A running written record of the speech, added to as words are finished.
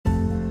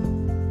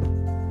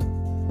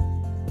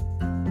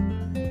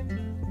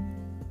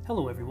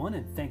Hello, everyone,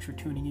 and thanks for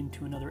tuning in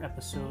to another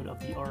episode of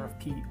the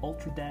RFP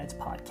Ultra Dads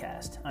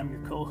podcast. I'm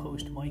your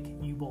co-host, Mike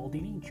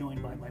Ubaldini,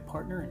 joined by my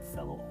partner and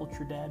fellow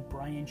Ultra Dad,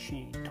 Brian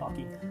Shane,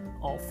 talking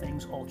all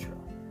things Ultra.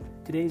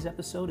 Today's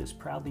episode is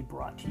proudly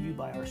brought to you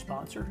by our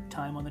sponsor,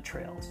 Time on the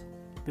Trails,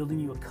 building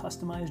you a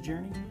customized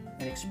journey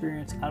and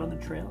experience out on the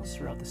trails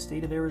throughout the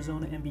state of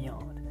Arizona and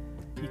beyond.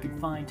 You can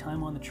find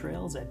Time on the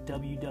Trails at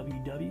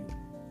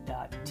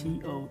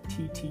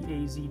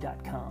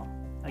www.tottaz.com.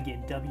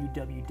 Again,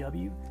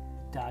 www.tottaz.com.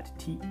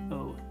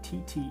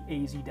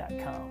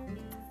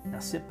 Now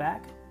sit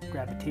back,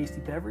 grab a tasty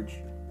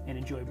beverage, and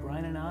enjoy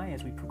Brian and I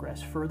as we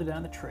progress further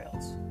down the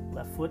trails.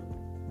 Left foot,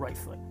 right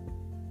foot.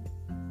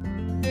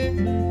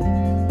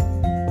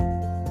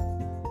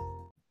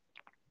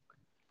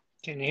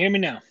 Can you hear me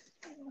now?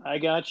 I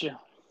got you.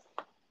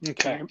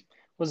 Okay.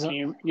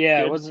 Wasn't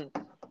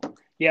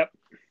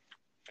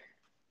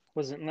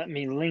letting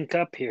me link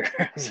up here.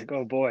 I was like,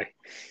 oh boy,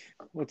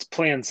 what's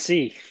plan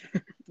C?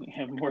 We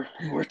have more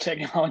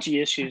technology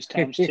issues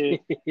times two.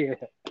 Yeah.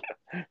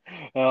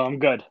 Oh, I'm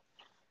good.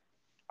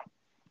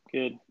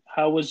 Good.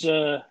 How was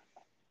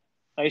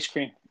ice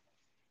cream?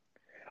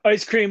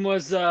 Ice cream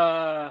was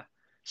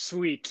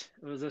sweet.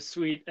 It was a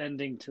sweet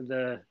ending to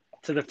the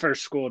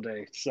first school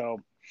day.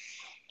 So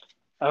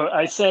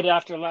I said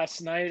after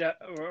last night,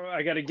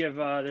 I got to give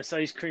this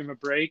ice cream a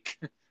break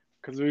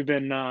because we've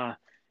been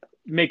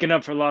making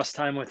up for lost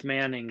time with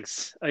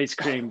Manning's ice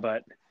cream,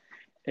 but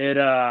it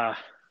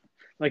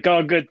like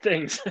all good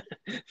things,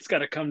 it's got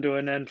to come to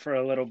an end for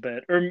a little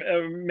bit, or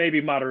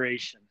maybe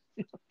moderation.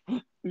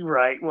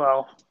 Right.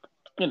 Well,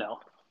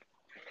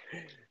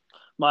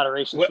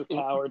 moderation's for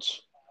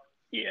cowards.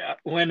 Yeah.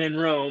 When in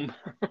Rome.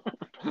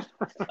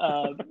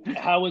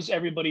 How was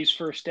everybody's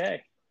first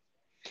day?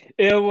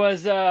 It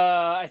was,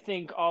 I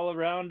think, all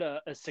around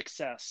a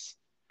success.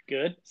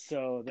 Good.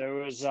 So there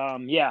was,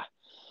 the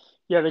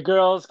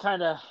girls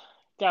kind of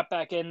got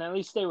back in. At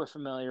least they were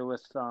familiar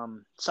with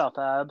South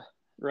Ab.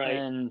 Right.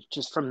 And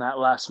just from that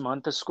last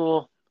month of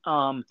school.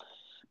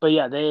 But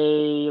yeah,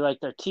 they like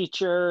their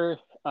teacher.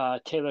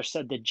 Taylor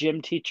said the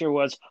gym teacher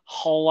was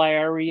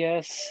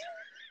hilarious.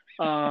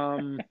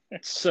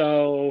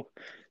 So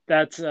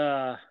that's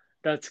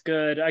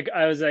good.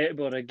 I was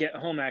able to get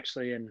home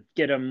actually and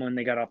get them when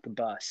they got off the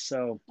bus.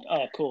 So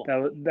cool.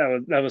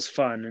 That was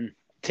fun. And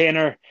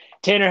Tanner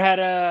had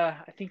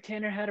I think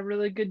Tanner had a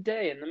really good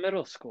day in the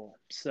middle school.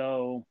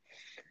 So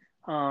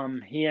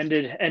he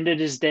ended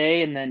his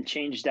day and then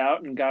changed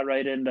out and got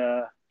right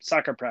into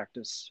soccer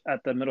practice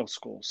at the middle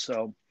school.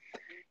 So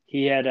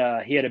he had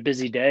a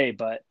busy day,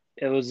 but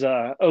it was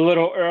a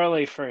little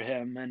early for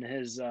him and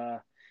his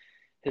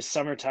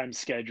summertime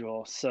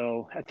schedule.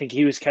 So I think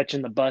he was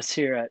catching the bus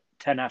here at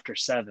 10 after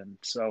 7.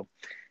 So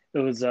it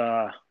was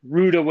a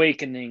rude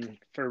awakening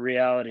for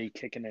reality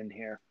kicking in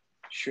here.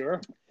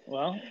 Sure.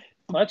 Well,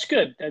 that's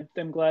good.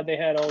 I'm glad they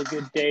had all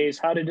good days.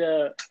 How did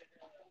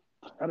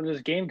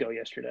this game go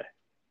yesterday?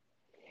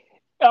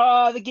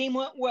 The game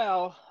went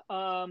well.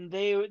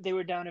 They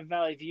were down in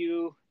Valley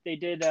View. They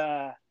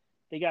got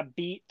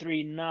beat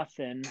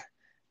 3-0,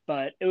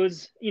 but it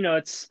was,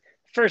 it's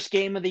first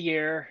game of the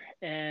year,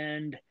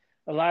 and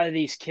a lot of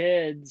these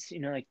kids,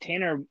 like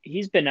Tanner,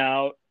 he's been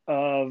out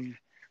of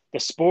the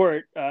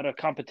sport, out of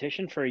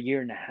competition for a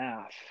year and a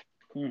half.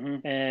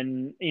 Mm-hmm.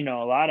 And,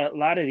 a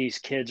lot of these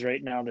kids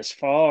right now this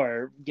fall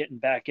are getting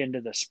back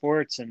into the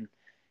sports, and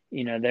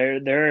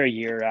they're a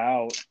year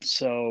out.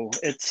 So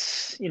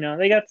it's,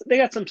 they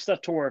got some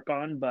stuff to work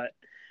on, but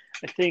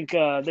I think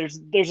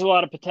there's a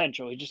lot of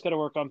potential. You just got to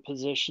work on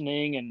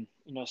positioning and,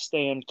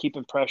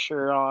 keeping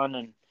pressure on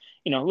and,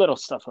 little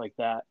stuff like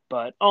that.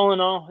 But all in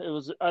all,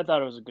 I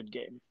thought it was a good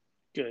game.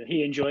 Good.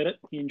 He enjoyed it.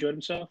 He enjoyed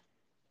himself.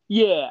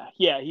 Yeah,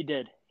 he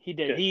did.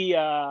 Good. He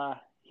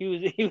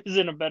was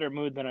in a better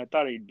mood than I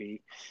thought he'd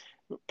be,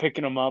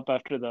 picking him up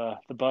after the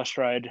bus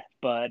ride.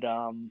 But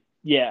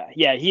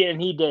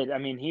he did. I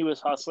mean, he was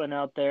hustling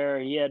out there.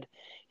 He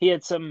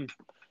had some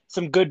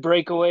good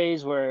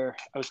breakaways where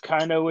I was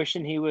kind of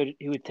wishing he would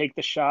take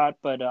the shot,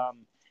 but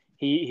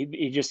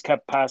he just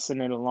kept passing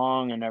it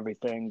along and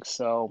everything.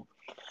 So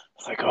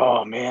it's like,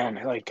 oh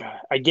man, like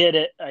I get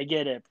it,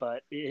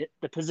 but the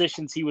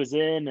positions he was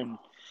in, and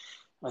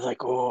I was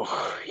like, oh,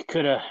 he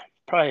could have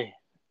probably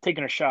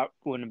taken a shot.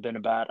 Wouldn't have been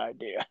a bad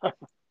idea.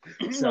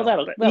 So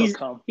that'll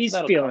come. He's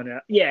that'll feeling come.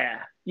 it.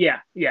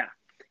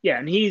 Yeah,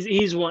 and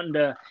he's wanting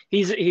to.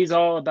 He's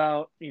all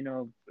about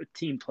a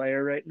team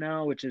player right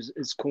now, which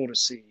is cool to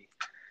see.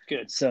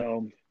 Good.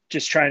 So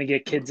just trying to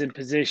get kids in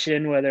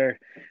position, whether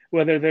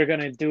they're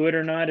going to do it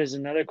or not is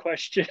another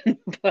question.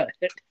 But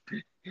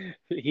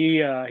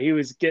he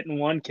was getting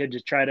one kid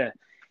to try to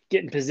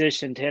get in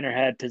position. Tanner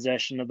had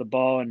possession of the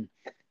ball, and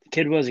the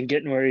kid wasn't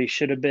getting where he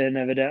should have been,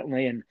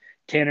 evidently. And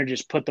Tanner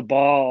just put the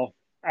ball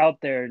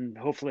out there, and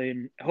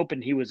hoping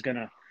he was going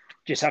to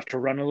just have to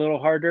run a little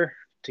harder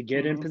to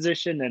get in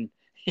position. And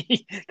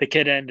the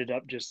kid ended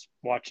up just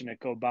watching it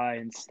go by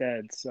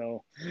instead.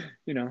 So,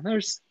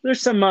 there's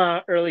some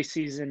early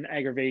season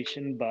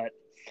aggravation, but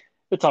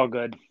it's all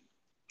good.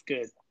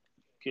 Good.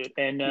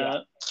 And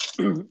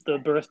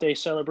The birthday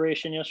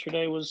celebration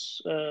yesterday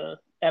was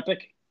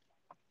epic.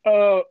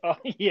 Oh,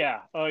 yeah.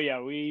 Oh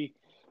yeah. We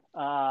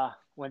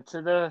went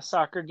to the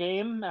soccer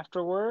game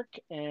after work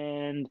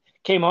and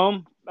came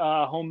home.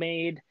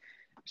 Homemade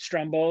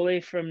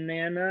stromboli from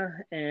Nana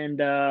and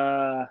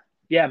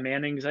yeah,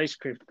 Manning's ice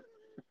cream.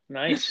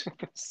 Nice.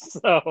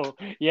 So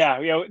yeah,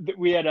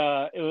 we had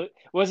it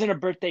wasn't a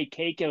birthday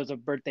cake; it was a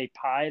birthday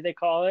pie. They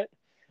call it,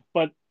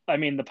 but I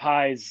mean the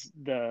pie's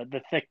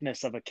the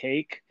thickness of a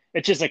cake.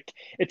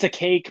 It's a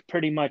cake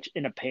pretty much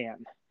in a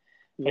pan,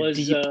 a Was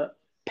deep uh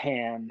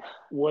pan.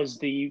 was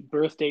the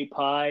birthday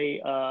pie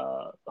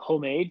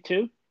homemade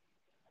too?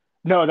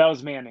 No, that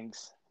was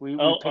Manning's. We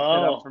Oh, picked it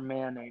up oh. from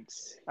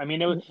Manning's. I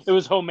mean it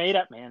was homemade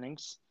at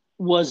Manning's,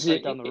 Was just right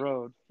it, down the it?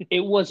 road.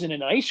 It wasn't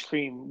an ice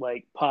cream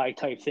like pie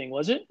type thing,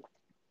 was it?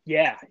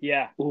 Yeah,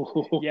 yeah.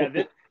 Yeah,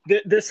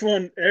 Ooh. this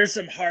one, there's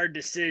some hard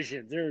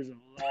decisions. There's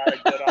a lot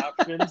of good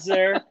options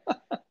there.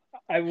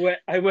 I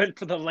went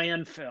for the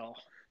landfill.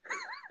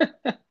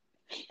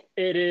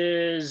 It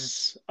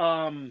is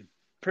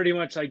pretty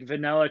much like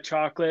vanilla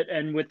chocolate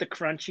and with the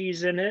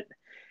crunchies in it.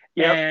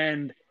 Yep.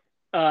 And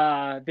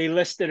they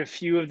listed a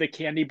few of the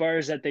candy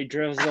bars that they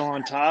drizzle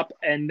on top,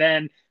 and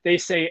then they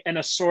say an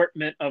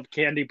assortment of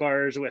candy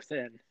bars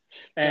within.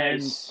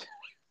 And Nice.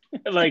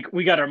 like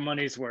we got our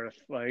money's worth.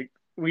 Like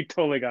we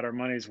totally got our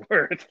money's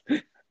worth.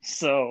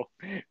 So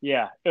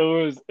yeah, it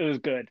was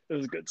good. It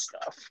was good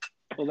stuff.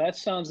 Well, that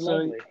sounds So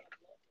lovely.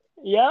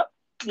 yeah,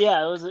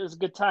 yeah, it was a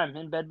good time.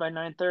 In bed by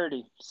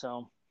 9:30.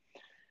 So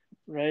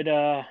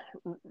right,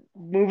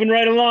 moving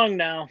right along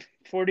now.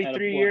 43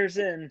 Attaboy. years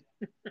in.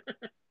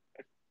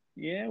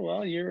 Yeah,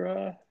 well,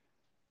 you're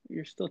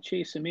still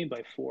chasing me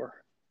by 4.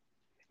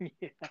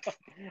 Yeah.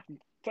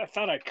 I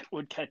thought I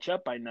would catch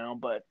up by now,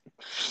 but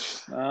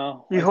you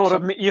Like hold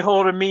some. a you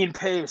hold a mean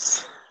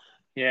pace.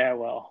 Yeah,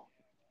 well,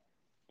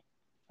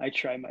 I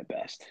try my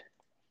best.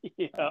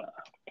 Yeah,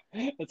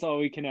 that's all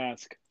we can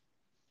ask.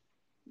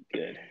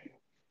 Good.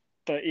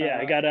 But yeah,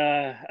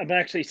 Uh, I'm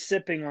actually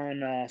sipping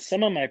on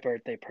some of my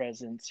birthday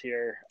presents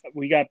here.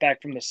 We got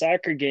back from the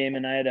soccer game,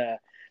 and I had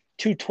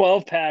two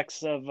 12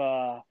 packs of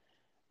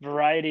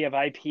variety of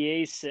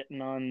IPAs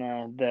sitting on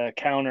the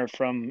counter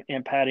from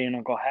Aunt Patty and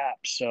Uncle Hap.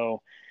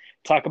 So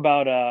talk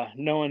about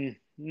knowing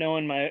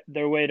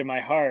their way to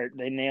my heart.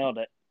 They nailed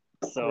it.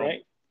 So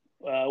right.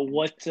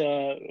 What?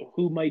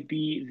 Who might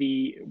be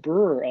the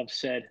brewer of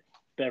said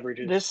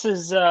beverages? this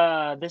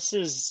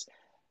is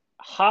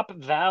Hop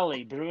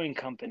Valley Brewing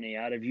Company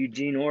out of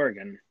Eugene,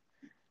 Oregon,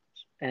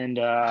 and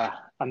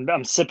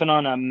I'm sipping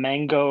on a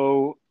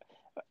mango.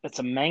 It's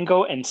a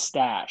mango and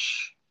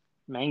stash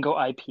mango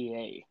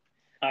IPA.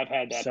 I've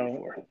had that So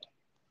before.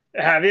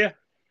 have you?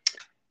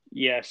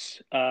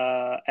 Yes.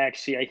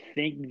 Actually, I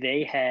think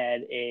they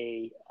had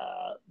a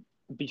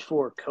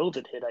before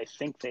COVID hit. I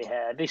think they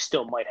had. They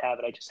still might have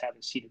it. I just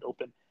haven't seen it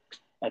open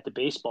at the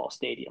baseball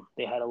stadium.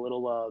 They had a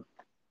little.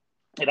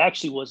 It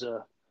actually was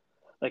a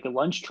like a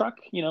lunch truck.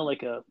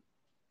 Like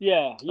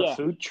Yeah, a yeah.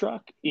 food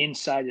truck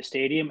inside the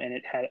stadium, and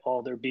it had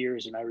all their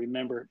beers. And I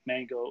remember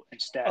Mango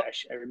and Oh,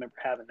 Stash. I remember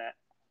having that.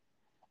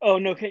 oh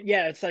no,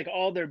 yeah. It's like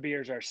all their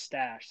beers are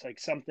stash, like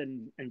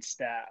something in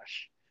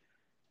stash.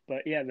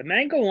 But yeah, the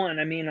mango one.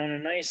 I mean, on a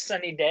nice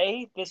sunny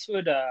day, this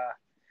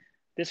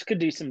could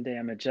do some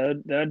damage.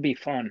 That'd be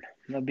fun.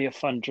 That'd be a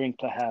fun drink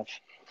to have.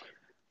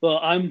 Well,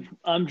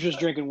 I'm just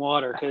drinking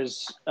water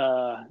because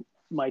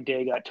my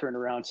day got turned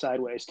around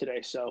sideways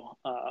today, so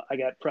I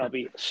got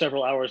probably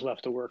several hours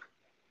left to work.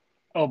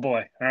 Oh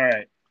boy. All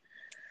right.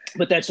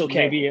 But that's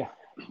okay. Maybe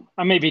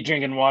I may be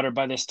drinking water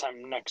by this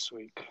time next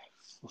week.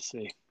 We'll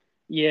see.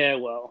 Yeah,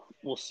 well,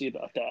 we'll see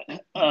about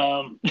that.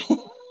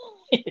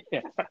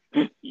 Yeah.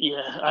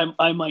 Yeah,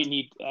 I might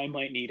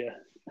need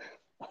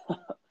a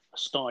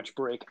staunch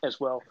break as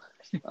well.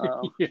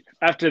 Um, Yeah.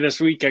 After this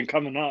weekend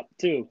coming up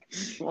too.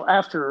 well,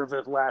 after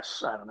the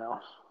last, I don't know,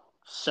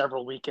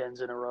 several weekends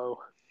in a row.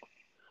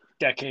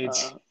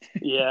 Decades. Uh,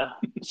 yeah.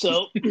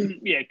 So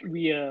yeah,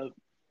 we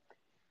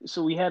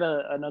had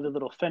another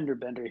little fender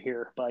bender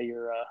here by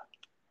your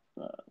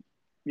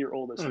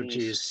oldest Oh niece.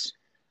 geez.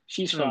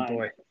 She's Oh fine.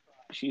 boy.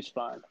 She's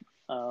fine.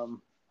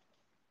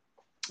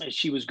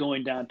 She was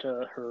going down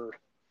to her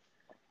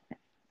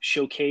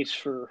showcase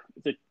for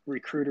the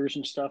recruiters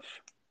and stuff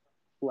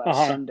Uh last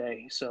huh.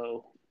 Sunday.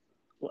 So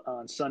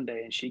on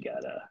Sunday, and she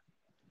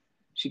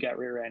got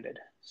rear-ended.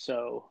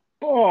 So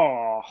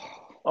Oh.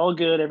 all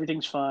good,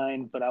 everything's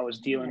fine. But I was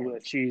dealing Oh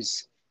with,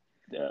 jeez.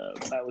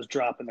 I was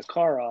dropping the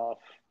car off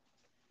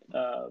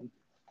um,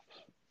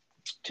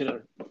 to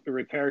the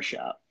repair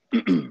shop.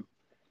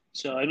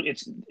 So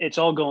it's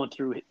all going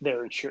through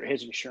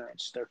his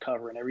insurance. They're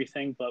covering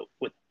everything, but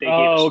what they gave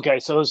Oh, us, okay.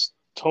 So it's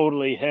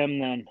totally him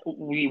then.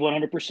 we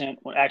 100%.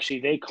 Actually,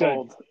 they Good.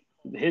 called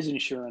his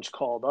insurance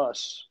called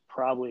us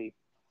probably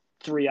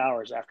 3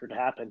 hours after it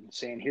happened,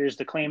 saying, "Here's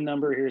the claim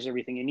number. Here's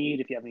everything you need.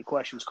 If you have any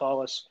questions,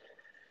 call us."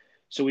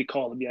 So we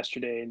called them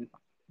yesterday, and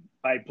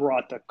I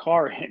brought our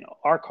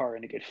car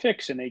in to get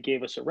fixed, and they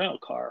gave us a rental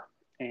car.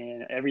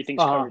 and everything's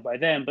covered by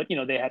them. But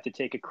they have to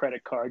take a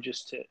credit card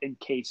just in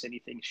case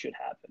anything should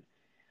happen.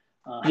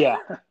 Yeah.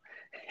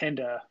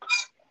 And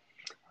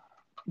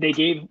they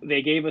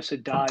gave us a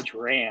Dodge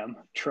Ram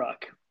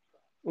truck.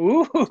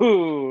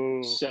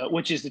 Ooh. So,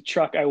 which is the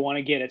truck I want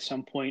to get at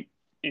some point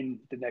in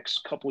the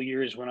next couple of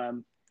years when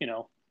I'm,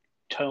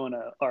 towing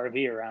a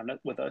RV around it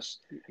with us.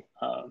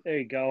 There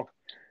you go.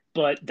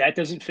 But that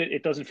doesn't fit.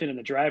 It doesn't fit in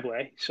the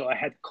driveway. So I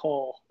had to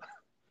call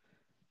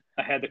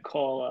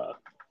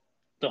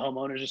the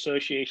homeowners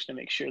association to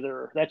make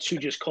sure that's who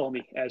just called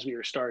me as we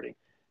were starting.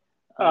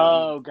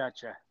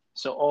 Gotcha.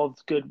 So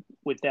all's good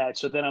with that.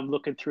 So then I'm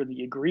looking through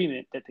the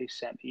agreement that they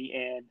sent me,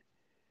 and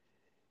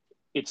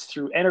it's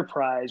through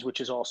Enterprise,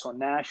 which is also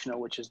National,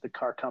 which is the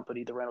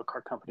rental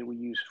car company we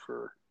use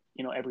for,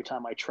 every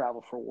time I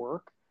travel for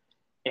work.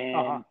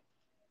 And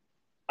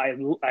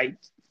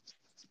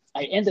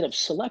I ended up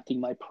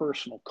selecting my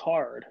personal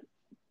card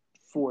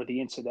for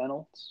the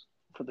incidentals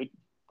for the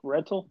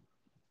rental,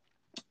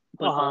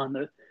 but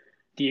on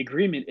the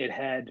agreement, it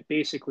had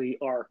basically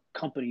our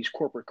company's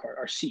corporate card,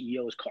 our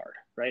CEO's card,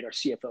 right? Our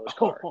CFO's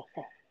card.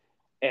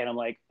 And I'm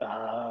like,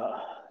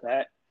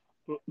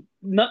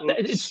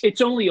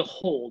 it's only a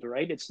hold,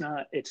 right? It's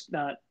not,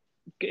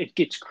 it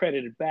gets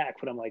credited back,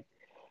 but I'm like,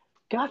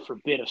 God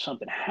forbid if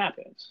something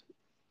happens.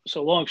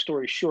 So long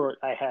story short,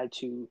 I had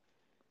to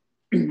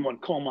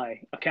call my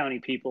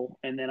accounting people,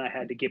 and then I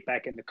had to get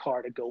back in the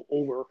car to go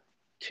over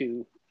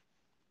to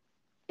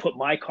put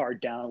my card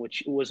down,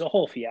 which was a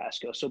whole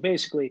fiasco. So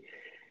basically,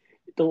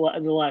 the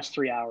last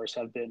 3 hours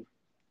have been,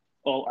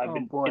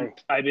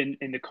 I've been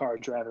in the car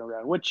driving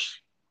around,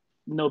 which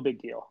no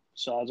big deal.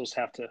 So I'll just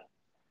have to,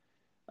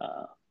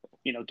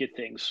 get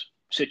things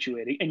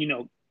situated. And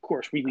of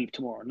course, we leave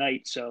tomorrow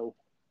night, so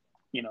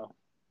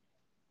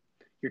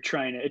you're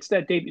trying to. It's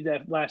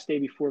that last day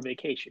before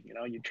vacation.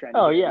 You're trying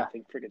to get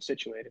everything friggin'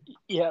 situated.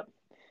 Yep,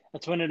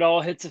 that's when it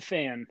all hits a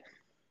fan.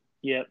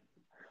 Yep.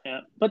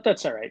 Yeah, but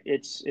that's all right.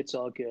 It's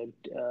all good.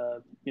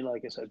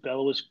 Like I said,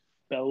 Bella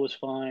was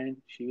fine.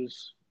 She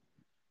was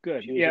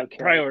good. Yeah, okay.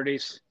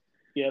 Priorities.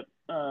 Yep.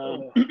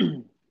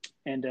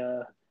 And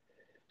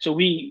so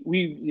we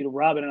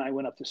Robin and I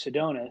went up to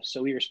Sedona,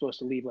 so we were supposed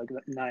to leave like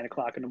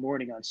 9:00 in the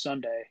morning on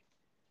Sunday,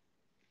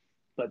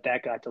 but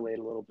that got delayed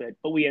a little bit.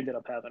 But we ended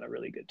up having a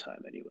really good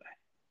time anyway.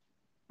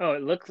 Oh,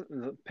 it looked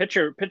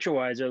picture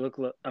wise, it looked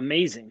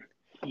amazing.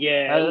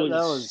 Yeah, that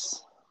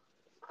was.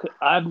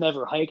 I've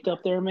never hiked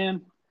up there,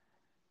 man.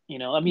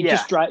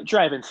 Just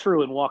driving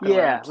through and walking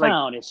around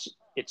town, it's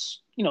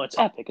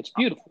epic. It's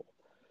beautiful.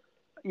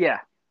 Yeah.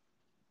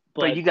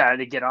 But you got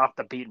to get off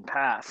the beaten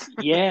path.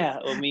 Yeah.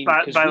 I mean,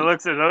 by the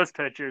looks of those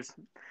pictures.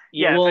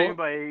 Yeah. If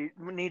anybody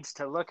needs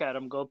to look at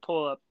them, go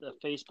pull up the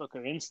Facebook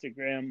or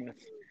Instagram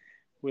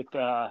with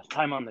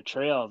Time on the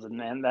Trails. And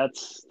man,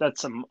 that's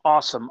some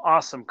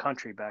awesome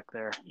country back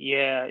there.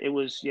 Yeah, it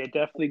was. Yeah,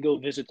 definitely go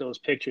visit those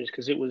pictures,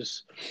 because it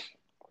was,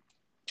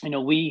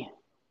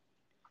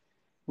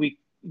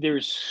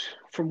 there's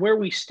from where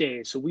we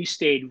stayed. So we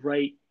stayed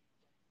right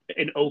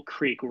in Oak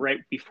Creek, right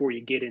before you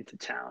get into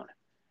town.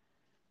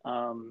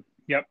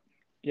 Yep.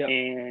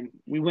 And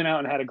we went out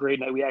and had a great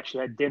night. We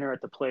actually had dinner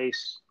at the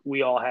place.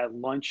 We all had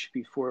lunch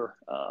before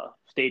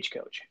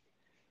Stagecoach.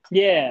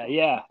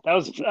 Yeah. That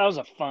was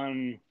a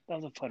fun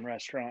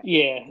restaurant.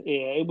 Yeah.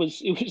 It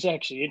was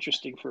actually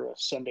interesting for a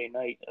Sunday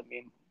night. I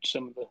mean,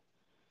 some of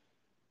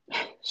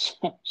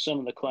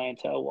the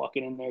clientele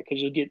walking in there,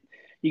 because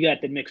you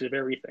got the mix of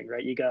everything,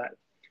 right? You got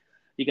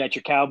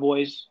your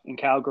cowboys and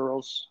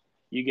cowgirls.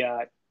 You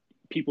got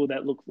people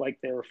that look like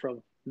they're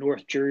from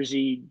North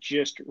Jersey,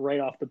 just right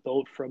off the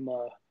boat from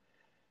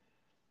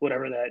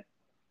whatever that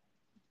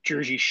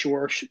Jersey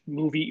Shore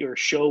movie or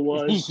show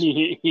was.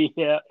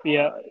 Yeah.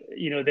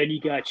 Then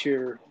you got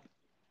your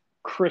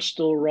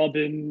crystal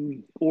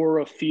rubbing,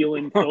 aura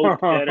feeling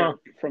folk that are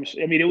from.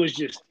 I mean, it was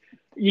just,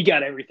 you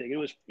got everything. It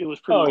was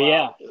pretty. Wild.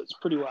 Yeah. It was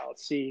pretty wild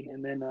seeing.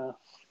 And then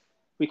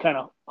we kind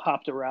of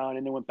hopped around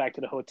and then went back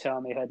to the hotel,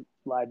 and they had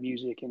live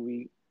music, and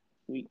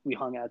we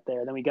hung out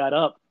there. Then we got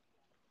up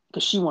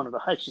because she wanted to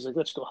hike. She's like,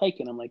 let's go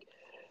hiking. I'm like,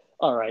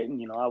 all right.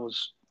 And, I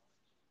was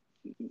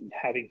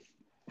having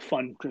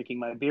fun drinking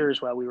my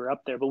beers while we were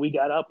up there, but we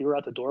got up, we were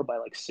out the door by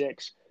like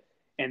 6.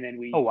 And then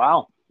we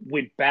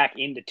went back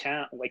into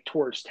town, like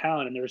towards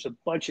town. And there's a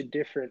bunch of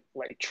different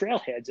like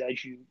trailheads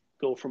as you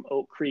go from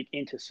Oak Creek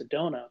into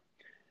Sedona.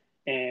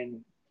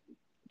 And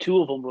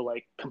 2 of them were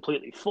like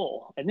completely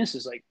full. And this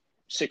is like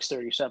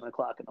 6:30,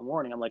 7:00 in the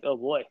morning. I'm like, oh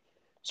boy.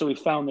 So we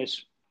found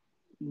this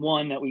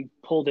one that we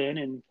pulled in,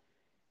 and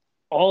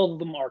all of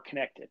them are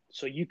connected.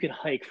 So you can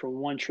hike from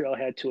one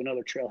trailhead to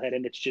another trailhead,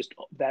 and it's just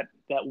that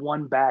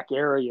one back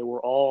area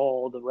where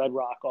all the Red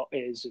Rock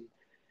is. And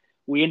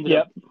we ended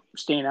up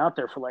staying out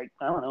there for like,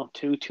 I don't know,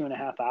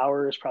 2.5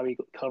 hours, probably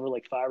cover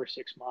like 5 or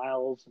 6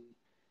 miles. And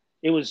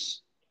it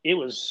was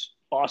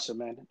awesome,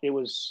 man. It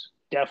was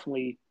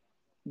definitely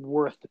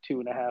worth the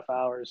 2.5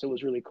 hours. It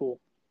was really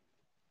cool.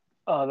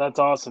 Oh, that's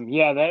awesome.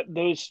 Yeah,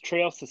 those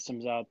trail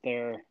systems out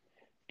there,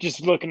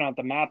 just looking at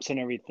the maps and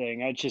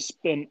everything,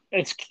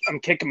 I'm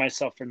kicking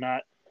myself for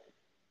not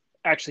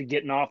actually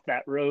getting off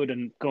that road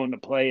and going to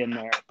play in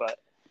there. But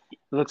it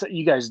looks like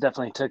you guys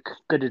definitely took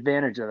good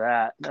advantage of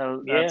that. Yeah.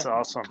 That's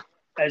awesome.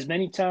 As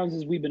many times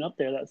as we've been up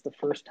there, that's the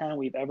first time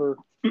we've ever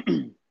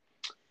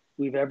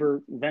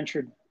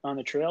ventured on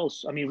the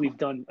trails. I mean, we've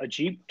done a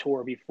Jeep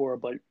tour before,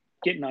 but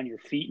getting on your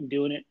feet and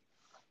doing it,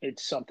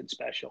 it's something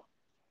special.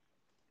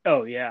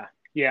 Oh yeah,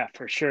 yeah,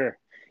 for sure.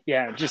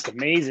 Yeah, just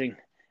amazing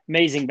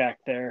back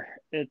there.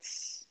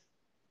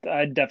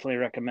 I'd definitely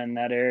recommend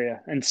that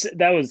area. And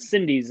that was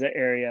Cindy's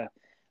area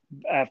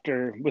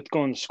after with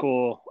going to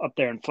school up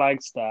there in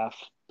Flagstaff.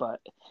 But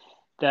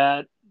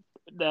that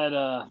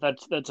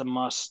that's a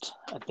must.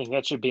 I think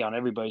that should be on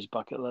everybody's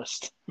bucket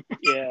list.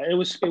 Yeah, it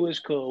was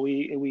cool.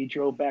 We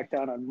drove back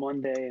down on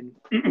Monday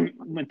and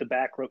went the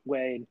back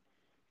way and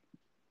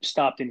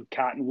stopped in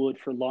Cottonwood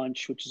for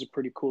lunch, which is a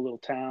pretty cool little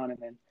town, and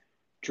then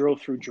drove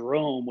through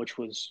Jerome, which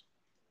was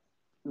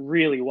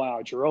really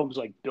wild. Jerome's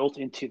like built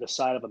into the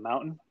side of a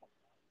mountain,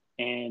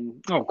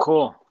 and Oh,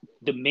 cool.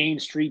 the main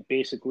street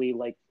basically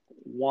like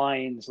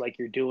winds like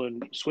you're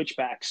doing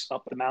switchbacks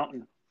up the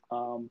mountain.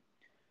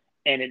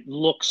 And it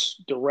looks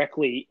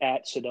directly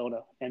at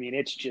Sedona. I mean,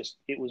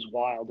 it was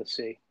wild to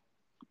see.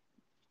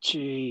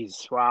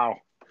 Jeez, wow,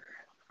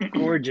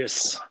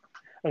 gorgeous.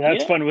 Well,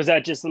 that's Yeah, fun. Was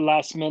that just the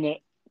last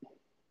minute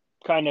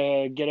kind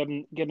of get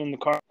in the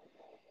car?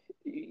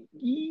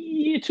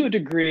 yeah, to a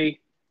degree.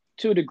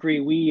 To a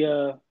degree, we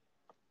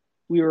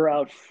were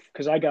out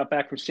because I got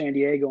back from San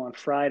Diego on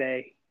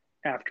Friday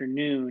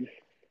afternoon,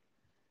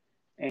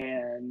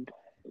 and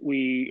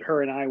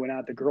her and I went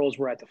out. The girls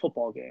were at the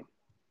football game,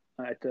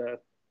 at the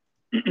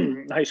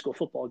high school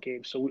football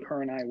game. So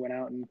her and I went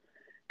out and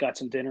got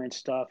some dinner and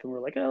stuff, and we're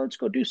like, oh, let's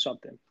go do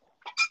something.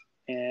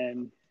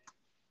 And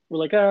we're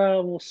like,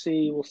 oh, we'll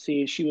see, we'll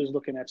see. She was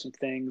looking at some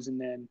things, and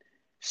then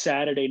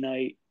Saturday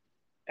night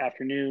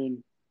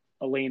afternoon,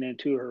 Elena and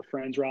two of her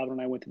friends, Robin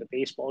and I, went to the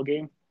baseball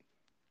game,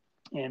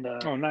 and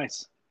Oh,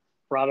 nice.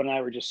 Robin and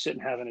I were just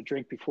sitting having a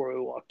drink before we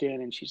walked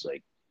in, and she's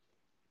like,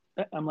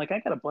 I'm like, I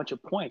got a bunch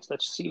of points.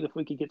 Let's see if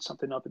we could get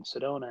something up in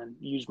Sedona and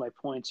use my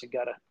points and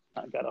got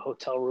a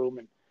hotel room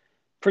and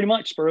pretty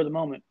much spur of the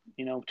moment,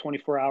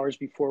 24 hours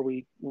before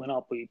we went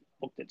up, we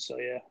booked it. So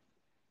yeah,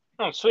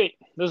 Oh, sweet.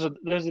 Those are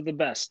the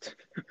best.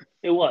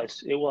 it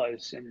was.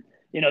 And,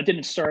 it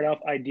didn't start off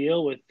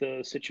ideal with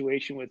the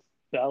situation with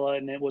Bella,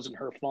 and it wasn't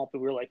her fault, but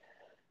we were like,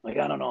 I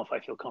don't know if I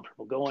feel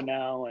comfortable going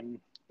now. And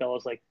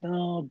Bella's like,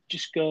 no,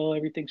 just go.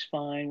 Everything's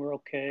fine. We're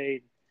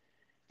okay.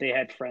 They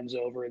had friends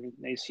over and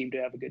they seemed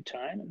to have a good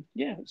time. And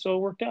yeah, so it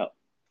worked out.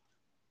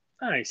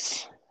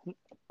 Nice.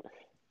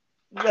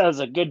 That was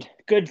a good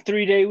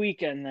 3-day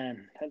weekend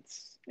then.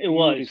 That's It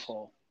was.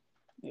 beautiful.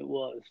 It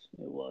was.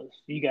 It was.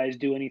 You guys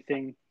do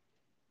anything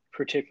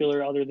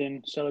particular other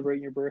than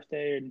celebrating your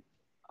birthday? And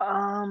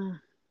Um,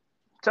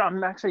 so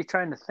I'm actually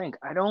trying to think.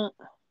 I don't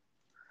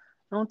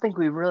think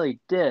we really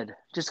did.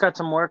 Just got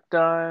some work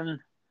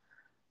done.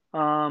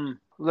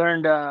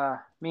 Learned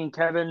me and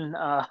Kevin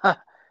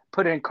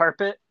put in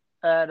carpet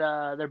at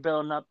they're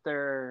building up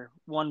their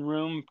one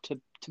room to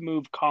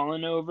move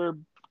Colin over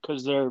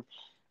because they're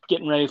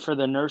getting ready for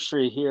the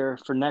nursery here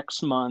for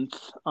next month.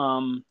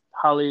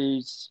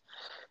 Holly's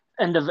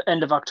end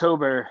of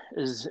October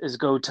is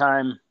go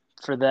time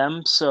for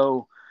them.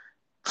 So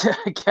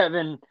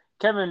Kevin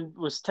Kevin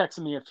was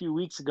texting me a few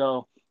weeks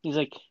ago. He's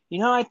like,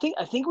 I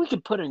think we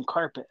could put in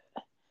carpet.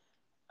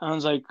 I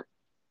was like,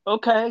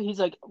 okay. He's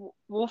like,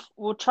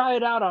 we'll try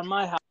it out on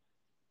my house.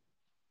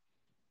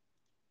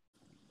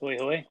 hoi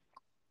hoi.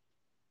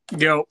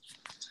 Yo,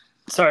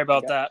 sorry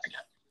about Yeah. that.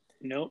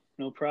 Nope,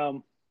 no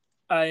problem.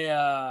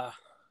 Yeah,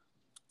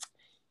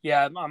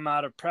 I'm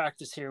out of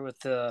practice here with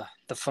the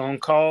phone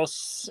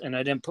calls, and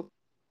I didn't put.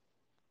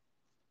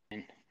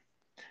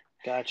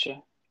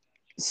 Gotcha.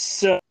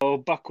 So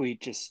Buckwheat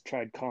just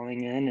tried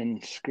calling in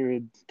and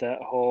screwed that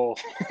whole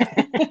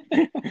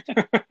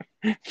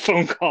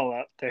phone call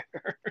out there.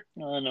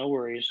 No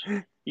worries.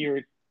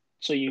 You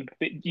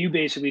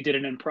basically did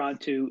an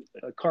impromptu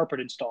carpet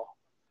install.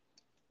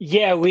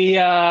 Yeah, we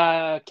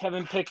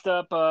Kevin picked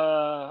up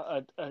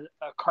a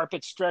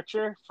carpet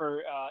stretcher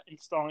for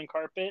installing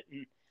carpet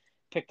and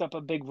picked up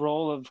a big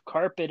roll of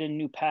carpet and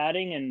new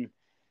padding, and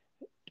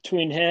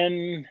between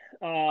him,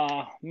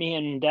 me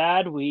and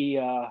Dad,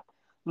 we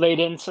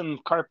laid in some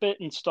carpet,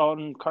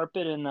 installed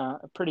carpet in a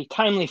pretty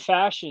timely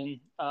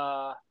fashion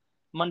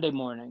Monday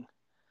morning.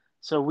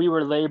 So we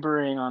were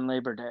laboring on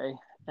Labor Day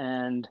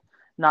and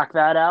knocked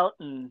that out,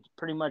 and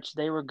pretty much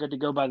they were good to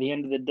go by the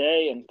end of the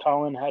day. And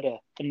Colin had a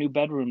new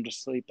bedroom to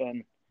sleep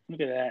in.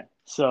 Look at that.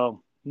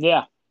 So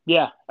yeah,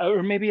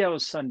 or maybe that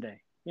was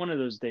Sunday, one of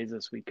those days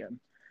this weekend.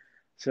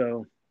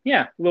 So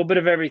yeah, a little bit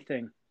of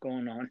everything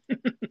going on.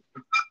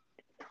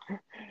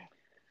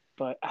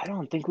 But I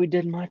don't think we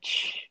did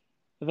much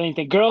of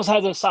anything. Girls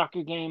had a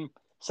soccer game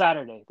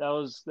Saturday. That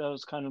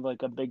was kind of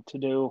like a big to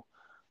do,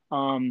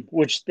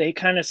 which they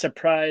kind of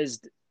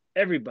surprised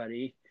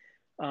everybody,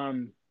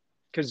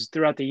 because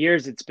throughout the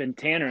years it's been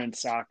Tanner in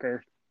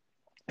soccer.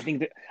 I think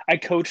that I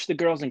coached the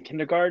girls in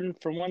kindergarten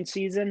for one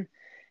season,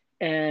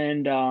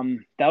 and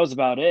that was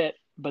about it.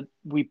 but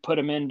we put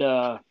them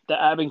into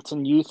the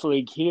Abington Youth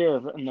League here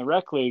in the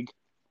rec league,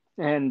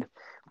 and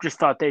just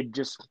thought they'd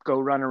just go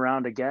run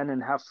around again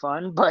and have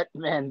fun. But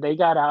man, they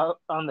got out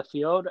on the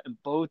field and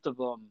both of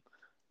them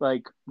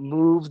like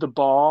moved the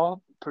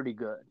ball pretty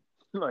good.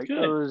 Like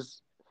Good. it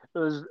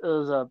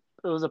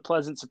was a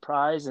pleasant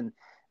surprise, and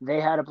they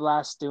had a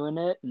blast doing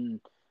it,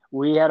 and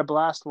we had a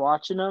blast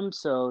watching them.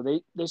 So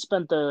they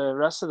spent the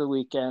rest of the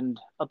weekend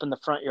up in the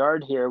front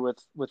yard here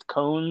with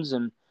cones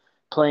and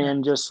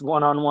playing just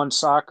one-on-one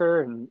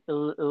soccer, and it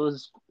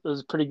was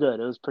pretty good.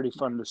 It was pretty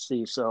fun to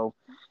see. So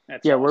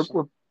That's yeah,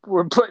 awesome.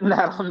 we're putting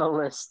that on the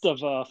list of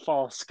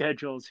fall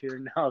schedules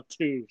here now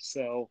too.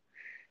 So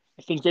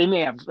I think they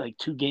may have like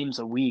 2 games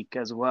a week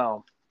as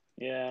well.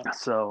 Yeah.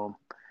 So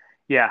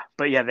yeah,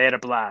 but yeah, they had a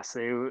blast.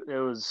 It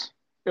was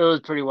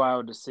pretty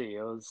wild to see.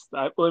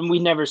 When we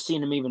never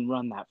seen them even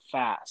run that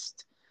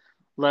fast,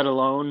 let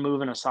alone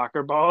moving a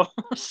soccer ball.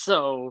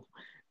 So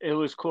it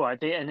was cool. I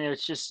think, and it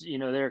was just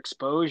their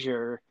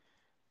exposure.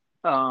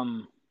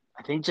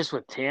 I think just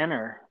with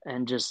Tanner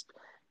and just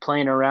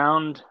playing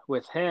around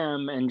with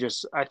him, and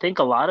just I think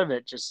a lot of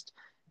it just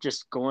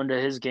going to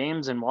his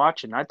games and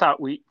watching. I thought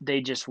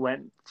they just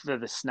went for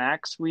the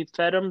snacks we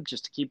fed him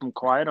just to keep him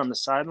quiet on the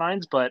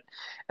sidelines, but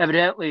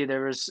evidently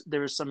there was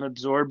some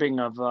absorbing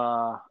of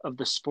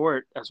the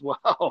sport as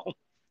well.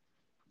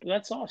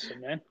 That's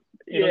awesome, man.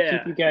 It'll keep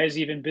Yeah, you guys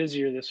even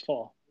busier this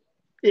fall.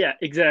 yeah,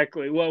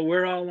 exactly. Well,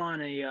 we're all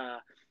on a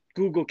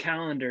Google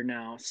Calendar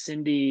now.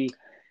 Cindy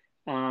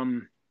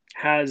um,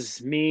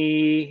 has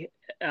me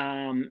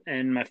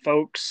and my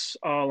folks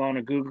all on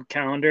a Google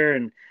Calendar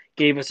and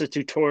gave us a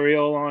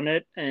tutorial on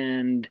it.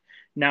 And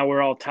now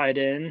we're all tied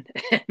in.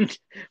 And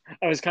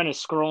I was kind of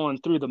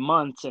scrolling through the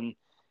months, and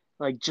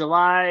like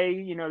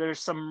July, there's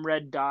some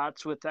red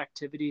dots with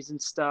activities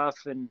and stuff.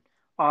 And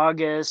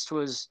August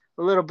was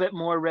a little bit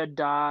more red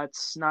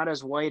dots, not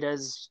as white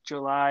as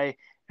July.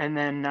 And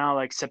then now,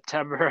 like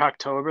September,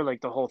 October,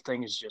 like the whole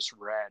thing is just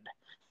red.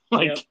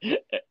 Yep.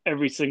 Like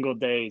every single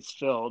day is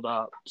filled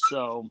up.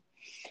 So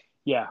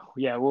yeah,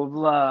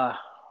 we'll uh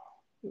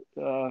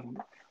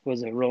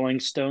was it Rolling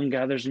Stone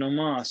gathers no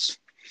moss.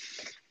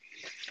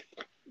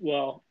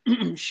 Well,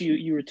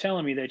 you were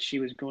telling me that she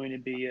was going to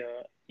be,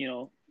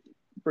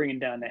 bringing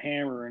down the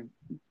hammer and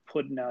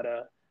putting out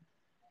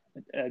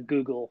a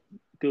Google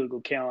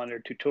Calendar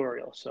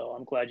tutorial. So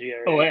I'm glad you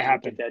are Oh, it able to get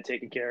happened. that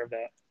taken care of.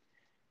 That.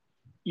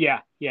 Yeah,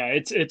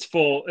 it's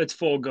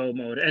full go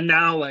mode. And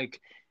now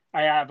like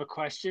I have a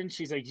question.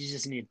 She's like, you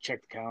just need to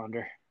check the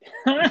calendar.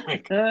 I'm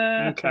like,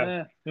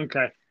 okay,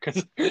 okay,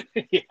 because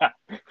yeah.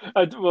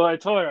 I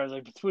told her I was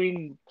like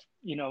between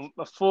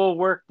a full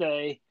work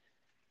day,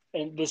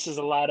 and this is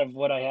a lot of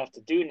what I have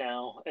to do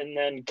now, and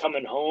then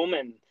coming home,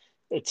 and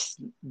it's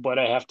what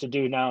I have to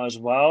do now as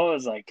well.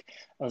 Is like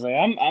I was like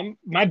I'm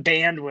my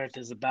bandwidth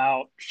is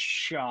about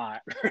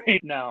shot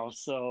right now.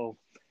 So,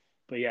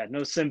 but yeah,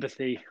 no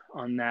sympathy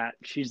on that.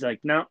 She's like,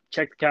 no,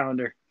 check the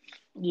calendar.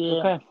 Yeah,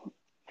 Okay.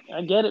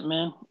 I get it,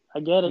 man. I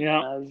get it.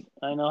 Yeah.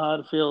 I know how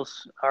it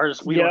feels.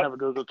 Ours, we don't Yep. have a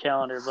Google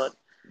Calendar, but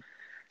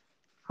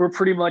we're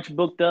pretty much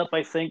booked up.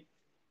 I think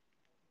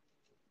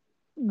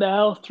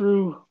now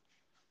through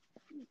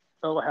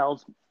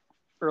hell,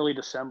 early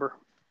December.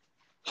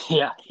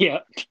 Yeah. Yeah.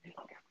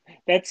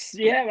 That's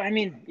yeah. I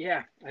mean,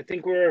 yeah. I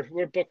think we're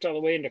booked all the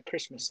way into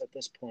Christmas at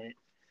this point.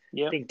 I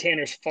Yep. think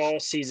Tanner's fall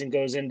season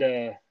goes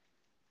into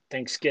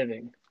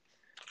Thanksgiving.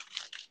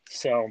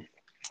 So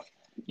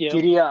Yep.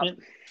 giddy up.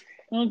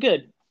 Well,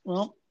 good.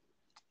 Well,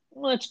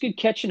 that's good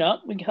catching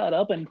up. We got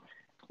up and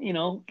you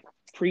know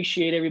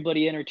appreciate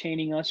everybody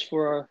entertaining us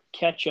for our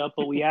catch up,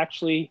 but we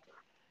actually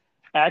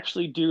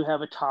do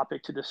have a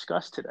topic to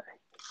discuss today.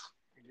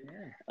 Yeah,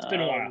 it's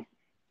been a while. Um,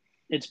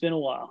 it's been a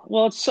while.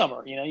 Well, it's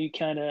summer. You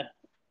kind of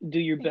do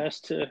your Yeah.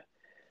 best to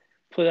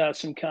put out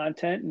some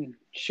content and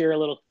share a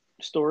little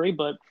story.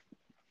 But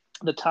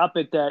the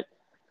topic that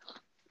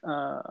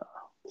uh,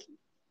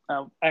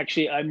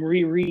 actually I'm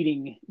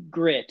rereading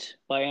Grit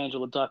by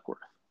Angela Duckworth,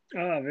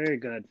 Oh, very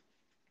good.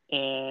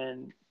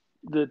 and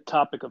the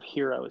topic of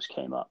heroes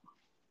came up.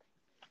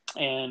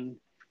 And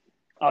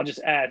I'll just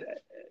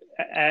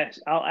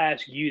I'll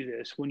ask you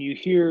this: when you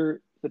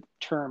hear the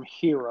term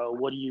hero,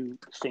 what do you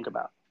think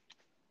about?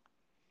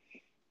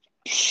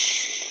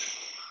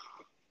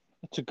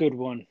 That's a good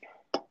one.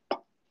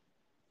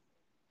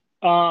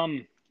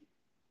 Um,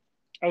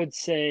 I would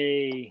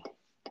say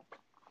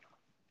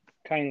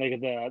kind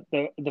of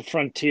like the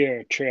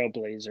frontier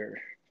trailblazer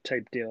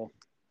type deal.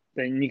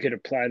 Then you could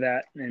apply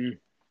that in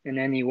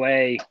any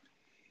way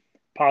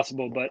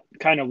possible, but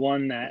kind of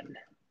one that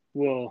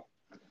will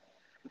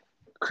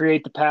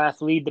create the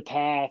path, lead the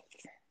path,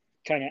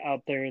 kind of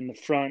out there in the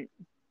front,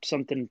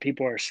 something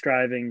people are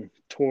striving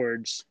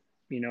towards,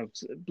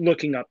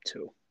 looking up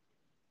to.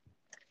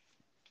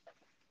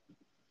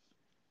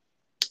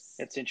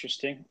 That's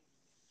interesting.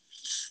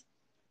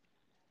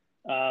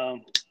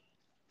 Um,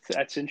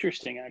 that's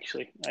interesting.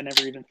 Actually, I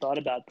never even thought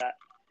about that.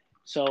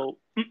 So,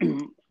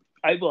 the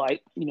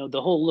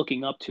whole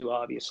looking up to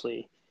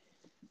obviously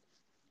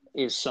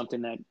is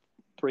something that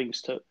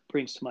brings to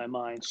my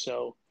mind.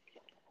 So,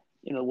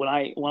 when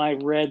I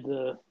read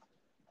the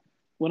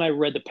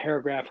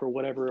paragraph or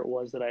whatever it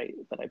was that I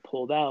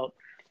pulled out,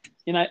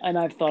 and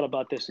I've thought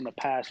about this in the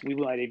past. We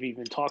might have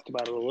even talked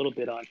about it a little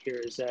bit on here.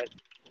 Is that,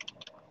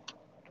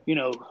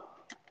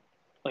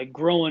 like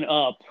growing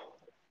up,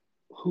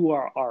 who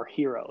are our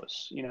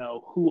heroes?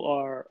 Who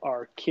are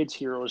our kids'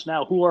 heroes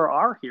now? Who are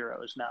our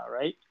heroes now?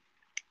 Right?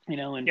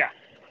 And Yeah.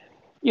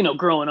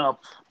 Growing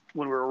up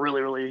when we were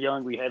really, really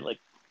young, we had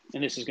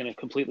and this is going to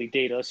completely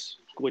date us,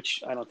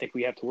 which I don't think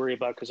we have to worry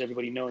about because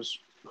everybody knows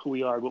who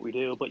we are, what we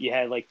do. But you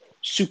had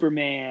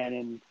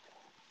Superman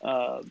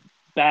and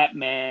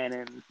Batman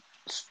and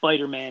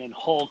Spider-Man and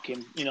Hulk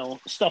and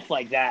stuff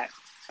like that.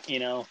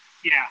 Yeah.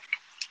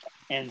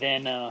 And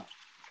then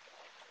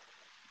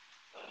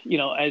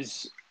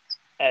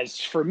as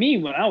for me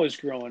when I was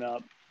growing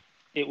up,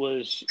 it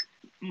was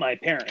my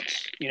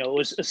parents. It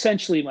was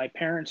essentially my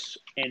parents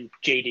and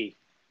JD.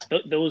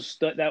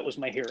 That was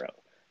my hero.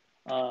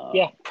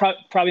 Yeah.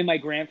 Probably my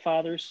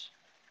grandfathers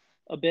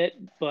a bit,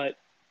 but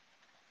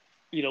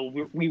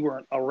we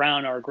weren't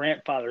around our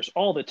grandfathers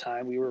all the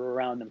time. We were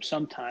around them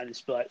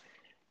sometimes, but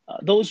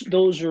those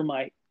were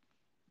my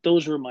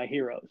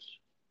heroes.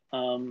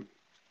 And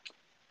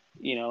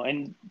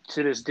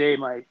to this day,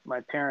 my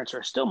parents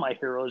are still my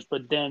heroes.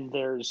 But then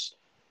there's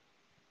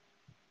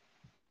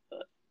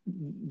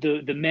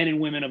the men and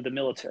women of the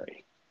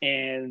military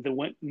and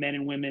the men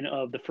and women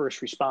of the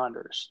first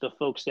responders, the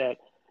folks that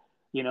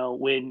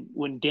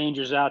when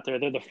danger's out there,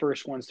 they're the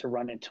first ones to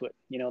run into it.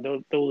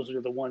 Those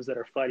are the ones that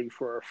are fighting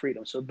for our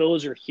freedom. So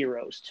those are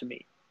heroes to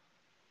me.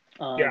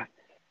 Yeah.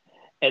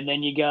 And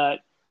then you got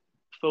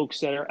folks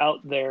that are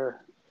out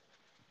there,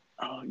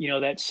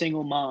 that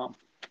single mom,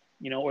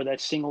 or that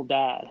single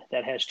dad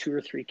that has 2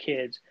 or 3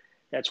 kids,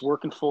 that's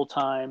working full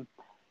time,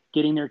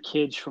 getting their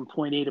kids from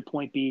point A to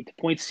point B to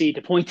point C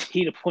to point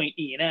D to point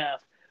E and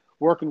F,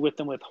 working with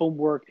them with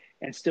homework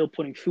and still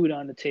putting food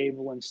on the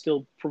table and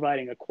still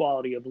providing a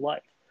quality of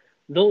life.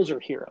 Those are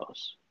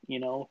heroes,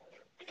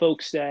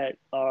 folks that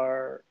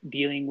are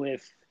dealing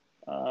with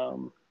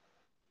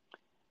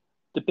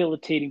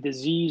debilitating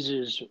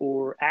diseases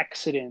or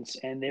accidents,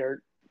 and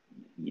they're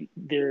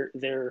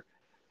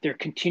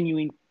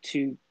continuing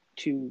to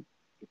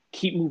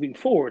keep moving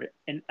forward.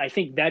 And I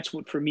think that's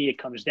what, for me, it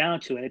comes down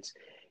to. And it's,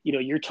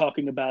 you're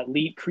talking about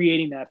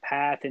creating that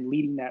path and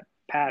leading that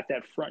path,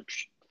 that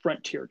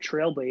frontier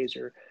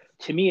trailblazer.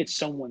 To me, it's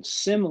someone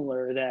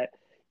similar that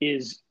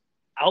is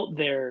out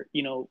there,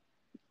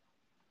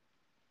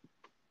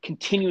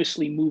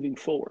 continuously moving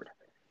forward,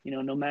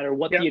 no matter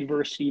what the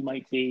adversity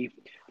might be,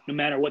 no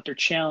matter what their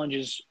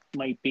challenges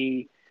might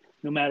be,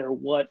 no matter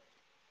what,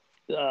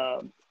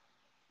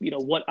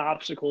 what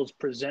obstacles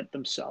present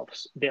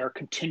themselves, they are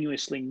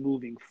continuously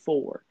moving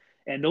forward.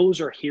 And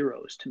those are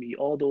heroes to me,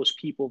 all those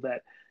people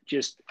that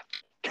just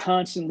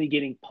constantly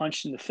getting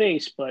punched in the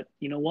face, but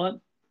you know what?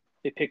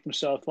 They pick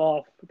themselves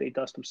off, they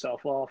dust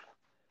themselves off,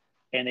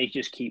 and they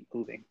just keep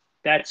moving.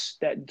 That's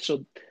that.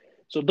 So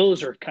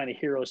those are kind of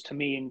heroes to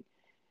me.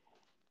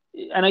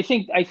 And I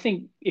think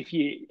if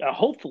you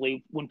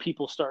hopefully when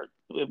people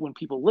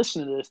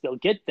listen to this, they'll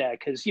get that,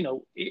 because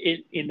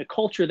in the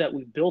culture that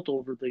we've built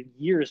over the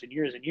years and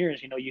years and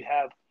years, you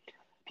have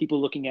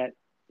people looking at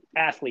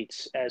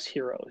athletes as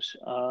heroes.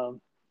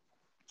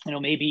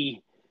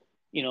 Maybe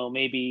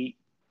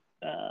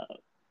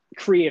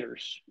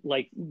creators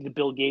like the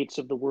Bill Gates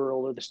of the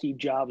world or the Steve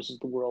Jobs of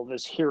the world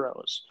as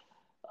heroes.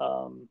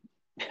 I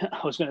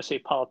was going to say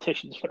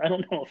politicians, but I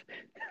don't know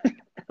if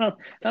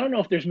I don't know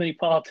if there's many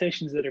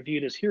politicians that are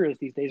viewed as heroes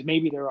these days.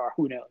 Maybe there are.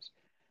 Who knows?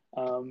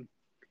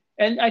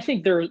 And I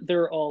think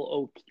they're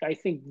all okay. I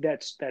think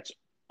that's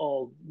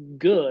all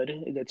good.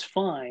 That's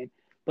fine.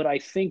 But I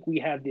think we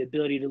have the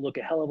ability to look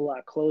a hell of a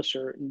lot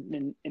closer,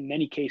 in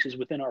many cases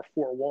within our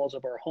 4 walls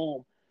of our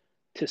home,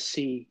 to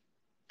see,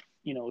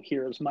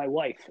 heroes. My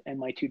wife and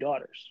my 2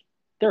 daughters,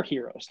 they're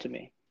heroes to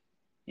me.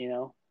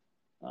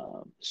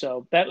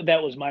 So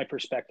that was my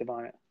perspective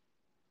on it.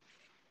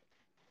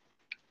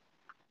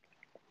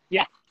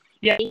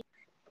 Yeah.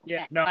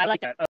 No, I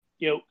like that.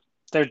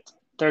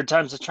 Third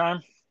time's a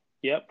charm.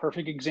 Yep,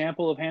 perfect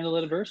example of handle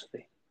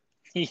adversity.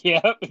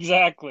 Yep,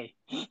 exactly.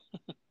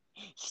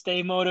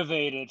 Stay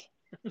motivated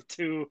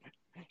to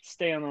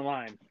stay on the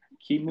line.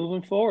 Keep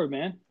moving forward,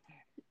 man.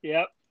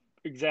 Yep,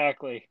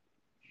 exactly.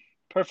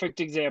 Perfect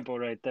example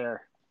right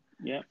there.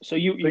 Yeah. So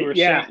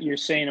you're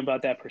saying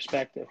about that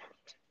perspective.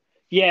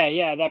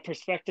 Yeah, that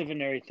perspective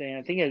and everything.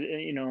 I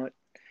think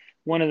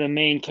one of the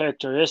main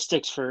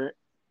characteristics for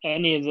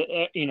any of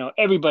the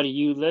everybody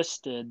you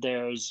listed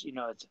there is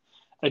it's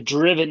a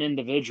driven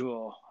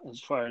individual, as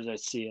far as I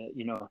see it.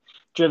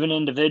 Driven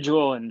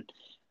individual, and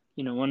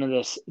one of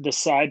the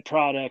side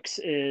products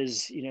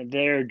is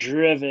they're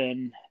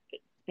driven,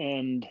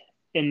 and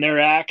in their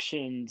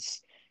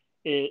actions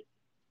it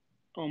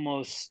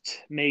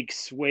almost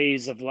makes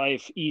ways of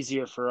life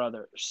easier for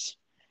others.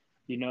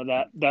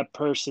 That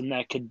person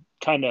that could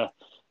kind of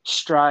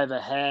strive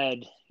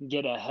ahead,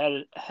 get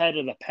ahead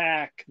of the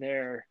pack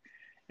there,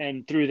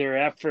 and through their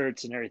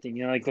efforts and everything,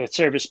 like the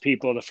service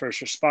people, the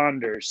first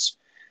responders,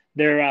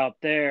 they're out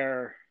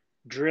there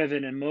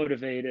driven and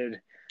motivated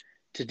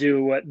to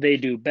do what they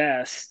do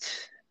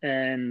best,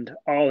 and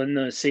all in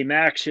those same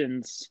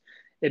actions,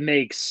 it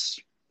makes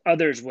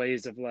others'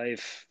 ways of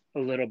life a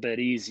little bit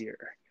easier.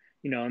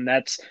 And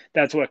that's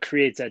what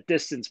creates that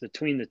distance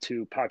between the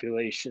two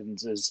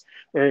populations,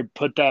 or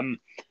put them,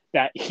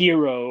 that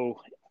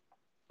hero,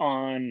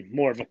 on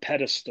more of a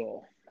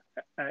pedestal,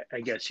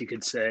 I guess you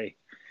could say.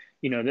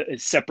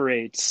 It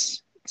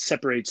separates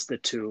the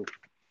two.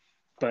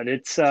 But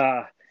it's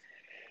and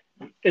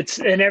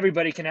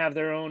everybody can have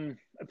their own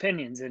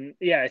opinions. And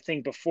yeah, I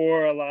think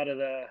before, a lot of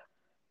the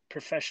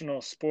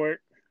professional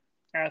sport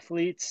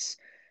athletes,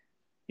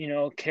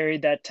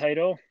 carried that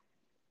title,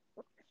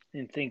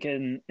 and think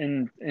in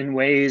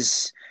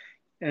ways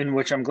in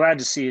which I'm glad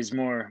to see is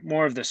more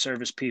of the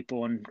service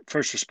people and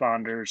first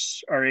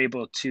responders are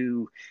able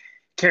to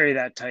carry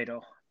that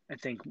title. I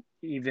think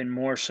even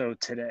more so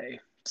today.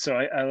 So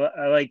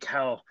I like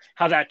how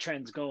that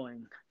trend's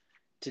going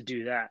to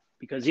do that,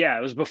 because yeah,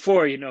 it was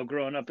before,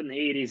 growing up in the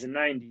 80s and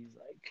 90s,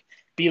 like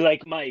Be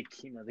Like Mike,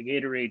 the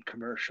Gatorade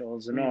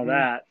commercials and all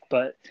that.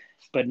 But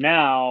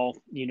now,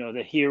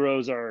 the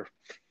heroes are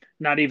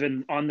not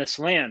even on this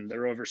land,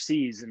 they're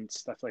overseas and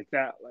stuff like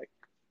that, like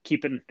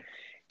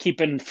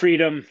keeping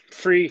freedom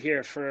free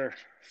here for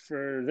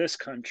this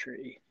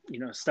country,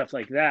 stuff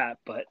like that.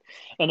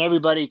 And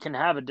everybody can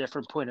have a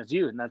different point of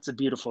view, and that's a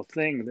beautiful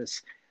thing.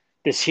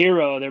 This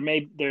hero,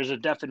 there's a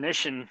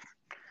definition,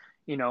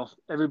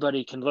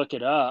 everybody can look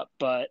it up,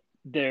 but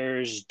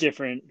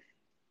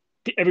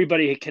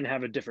everybody can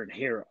have a different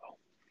hero.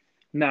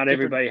 Not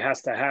everybody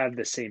has to have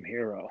the same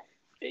hero.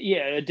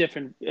 Yeah, a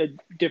different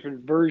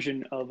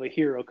version of a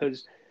hero,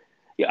 because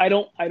I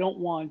don't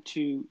want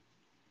to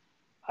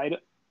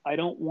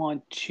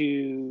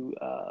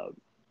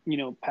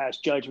pass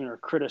judgment or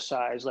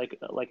criticize like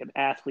an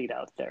athlete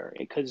out there,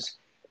 because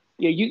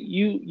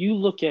you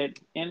look at,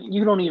 and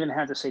you don't even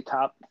have to say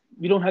top.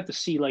 You don't have to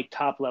see like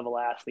top level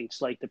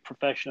athletes, like the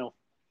professional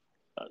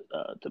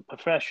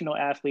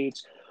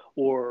athletes,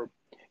 or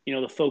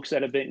the folks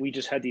that have been. We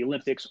just had the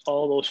Olympics.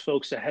 All those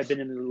folks that have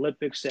been in the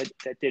Olympics that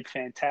did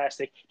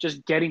fantastic,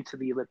 just getting to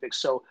the Olympics.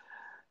 So,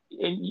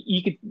 and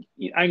you could.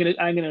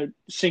 I'm gonna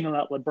single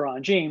out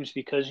LeBron James,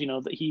 because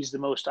he's the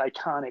most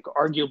iconic,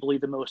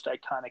 arguably the most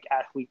iconic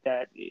athlete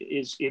that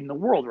is in the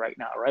world right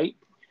now, right?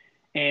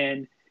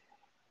 And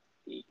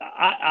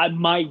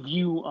my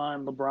view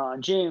on LeBron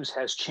James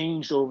has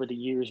changed over the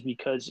years,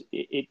 because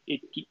it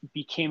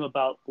became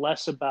about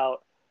less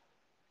about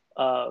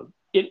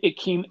it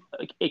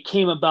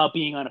came about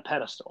being on a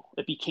pedestal.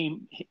 It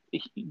became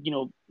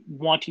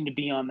wanting to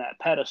be on that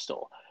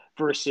pedestal,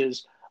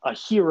 versus a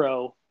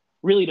hero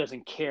really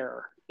doesn't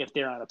care if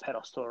they're on a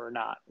pedestal or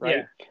not,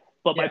 right? Yeah.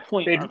 But my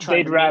point,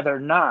 they'd rather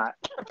not,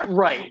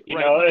 right?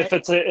 If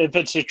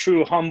it's a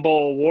true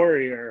humble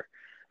warrior,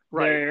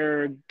 right,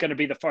 they're going to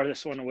be the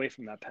farthest one away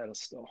from that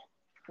pedestal.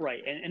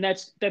 Right. And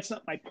that's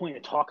not my point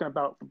of talking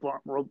about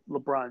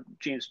LeBron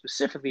James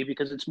specifically,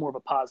 because it's more of a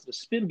positive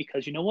spin,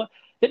 because you know what?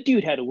 That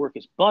dude had to work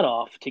his butt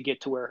off to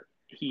get to where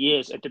he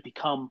is and to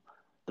become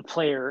the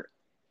player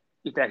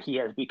that he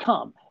has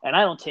become. And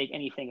I don't take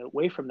anything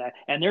away from that.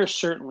 And there's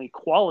certainly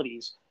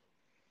qualities,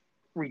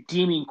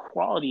 redeeming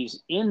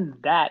qualities in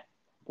that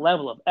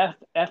level of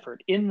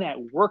effort, in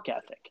that work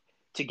ethic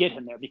to get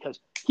him there, because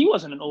he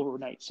wasn't an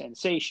overnight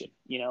sensation.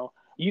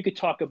 You could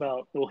talk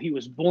about, well, he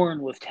was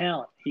born with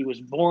talent, he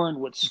was born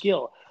with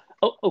skill.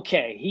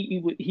 Okay,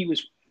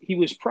 he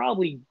was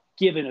probably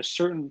given a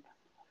certain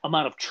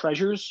amount of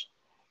treasures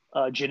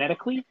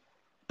genetically,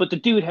 but the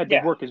dude had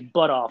to work his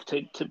butt off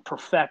to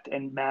perfect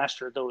and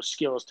master those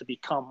skills to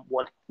become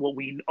what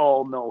we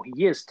all know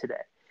he is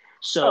today.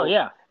 So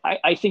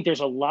I think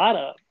there's a lot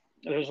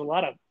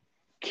of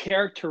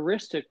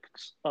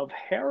characteristics of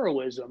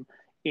heroism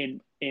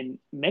in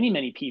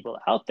many people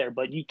out there.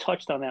 But you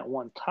touched on that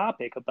one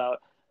topic about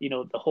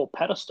the whole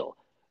pedestal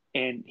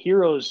and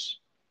heroes.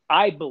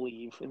 I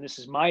believe, and this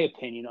is my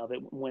opinion of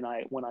it, when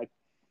I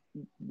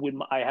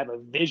have a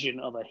vision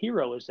of a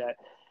hero, is that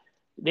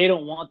they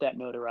don't want that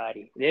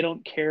notoriety. They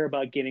don't care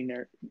about getting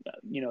their,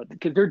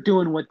 because they're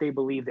doing what they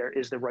believe there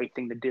is the right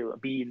thing to do,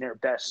 being their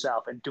best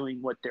self and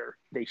doing what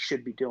they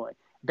should be doing.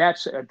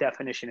 That's a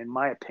definition, in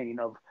my opinion,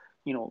 of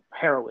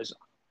heroism.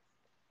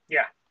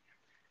 Yeah,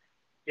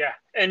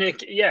 and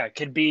it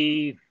could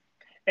be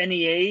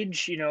any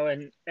age,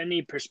 and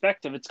any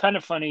perspective. It's kind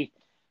of funny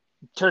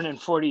turning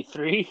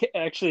 43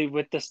 actually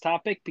with this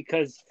topic,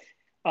 because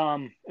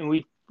and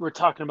we were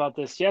talking about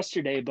this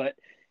yesterday, but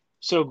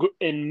so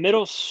in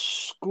middle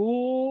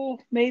school,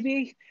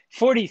 maybe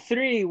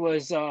 43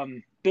 was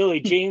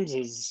Billy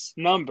James's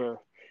number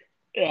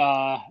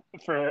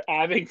for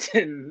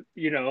Abington,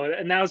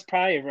 and that was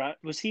probably around.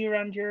 Was he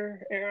around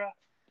your era?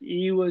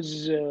 He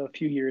was a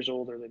few years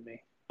older than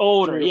me.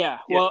 Older,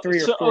 well,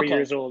 3 or 4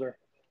 years older.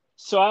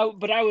 So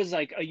I was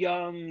like a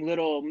young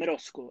little middle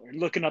schooler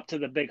looking up to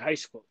the big high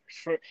schoolers.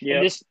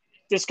 And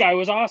this guy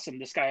was awesome.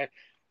 This guy,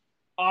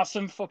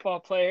 awesome football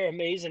player,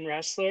 amazing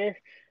wrestler.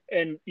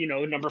 and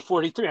number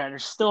 43, I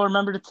still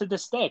remember it to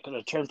this day because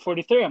I turned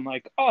 43. I'm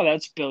like, oh,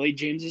 that's Billy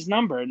James's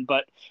number. And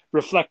but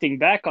reflecting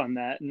back on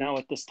that now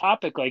with this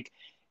topic, like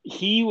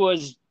he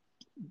was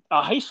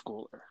a high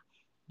schooler,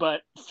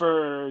 but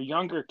for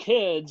younger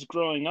kids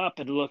growing up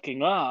and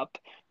looking up,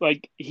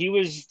 like he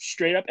was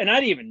straight up, and I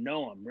didn't even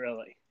know him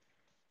really.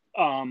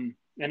 And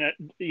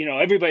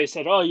everybody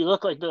said, "Oh, you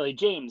look like Billy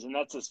James," and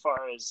that's as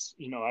far as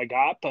I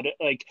got. But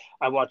like,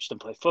 I watched him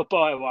play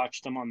football. I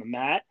watched him on the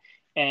mat,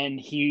 and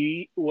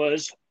he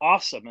was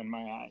awesome in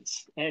my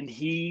eyes. And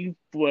he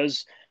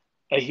was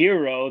a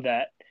hero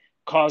that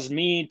caused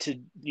me to,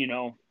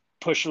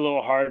 push a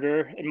little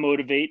harder and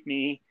motivate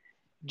me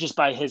just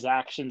by his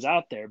actions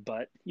out there.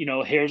 But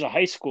here's a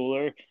high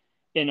schooler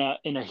in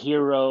a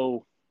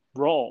hero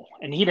role,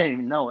 and he didn't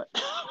even know it.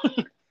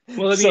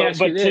 Well, let me ask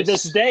you this. To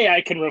this day,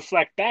 I can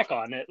reflect back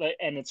on it,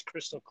 and it's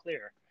crystal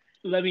clear.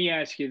 Let me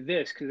ask you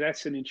this, because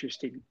that's an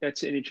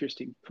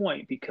interesting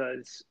point.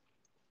 Because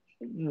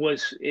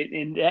was it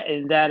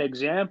in that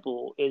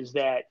example, is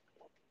that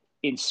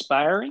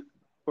inspiring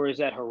or is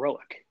that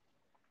heroic?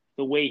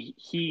 The way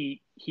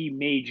he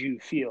made you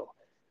feel.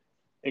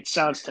 It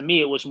sounds to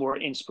me it was more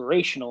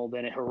inspirational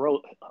than a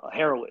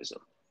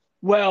heroism.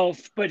 Well,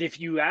 but if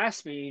you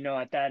ask me,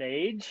 at that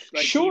age,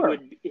 like sure,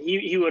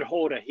 he would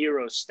hold a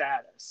hero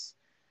status.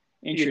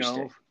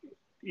 Interesting.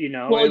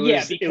 Well,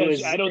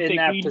 because I don't think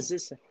that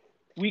position.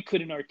 We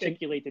couldn't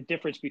articulate the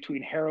difference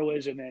between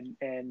heroism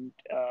and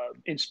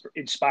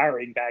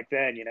inspiring back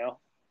then.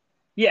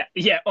 Yeah.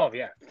 Oh,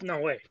 yeah. No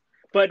way.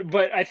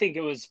 But I think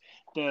it was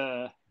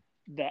the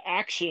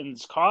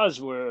actions caused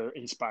were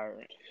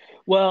inspiring.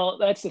 Well,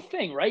 that's the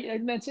thing, right?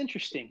 And that's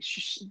interesting.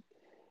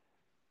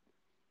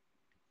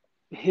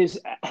 His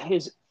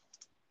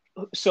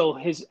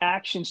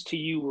actions to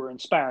you were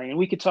inspiring, and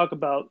we could talk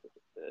about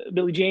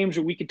Billy James,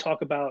 or we could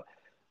talk about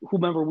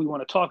whomever we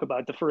want to talk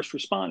about, the first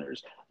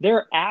responders.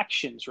 Their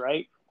actions,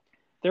 right?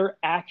 Their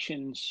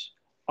actions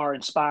are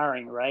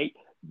inspiring, right?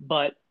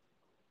 But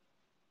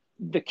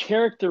the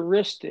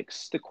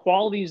characteristics, the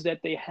qualities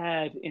that they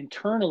have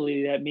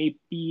internally that may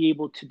be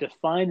able to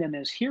define them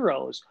as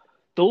heroes,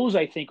 those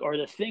I think are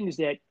the things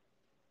that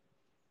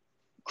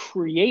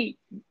create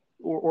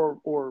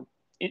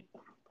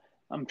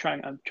I'm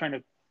trying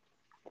to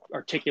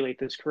articulate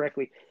this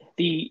correctly.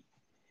 The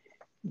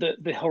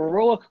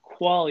heroic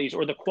qualities,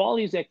 or the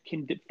qualities that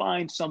can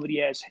define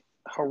somebody as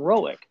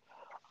heroic,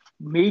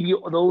 maybe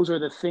those are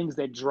the things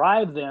that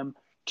drive them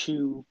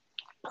to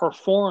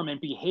perform and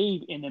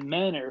behave in a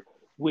manner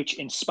which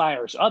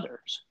inspires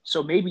others.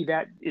 So maybe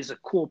that is a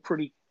cool,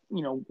 pretty,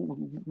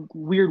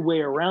 weird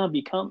way around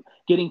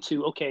getting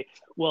to, okay,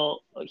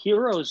 well,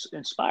 heroes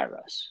inspire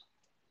us.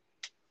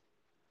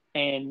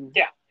 And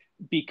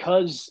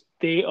because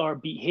they are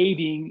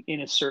behaving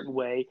in a certain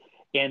way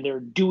and they're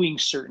doing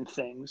certain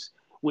things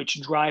which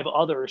drive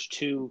others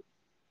to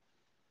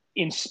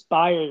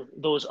inspire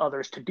those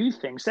others to do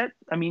things, if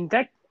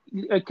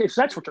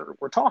that's what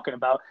we're talking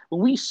about.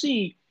 When we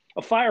see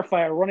a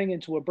firefighter running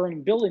into a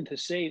burning building to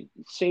save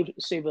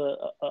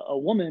a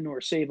woman, or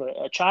save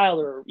a child,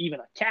 or even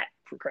a cat,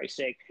 for Christ's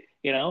sake,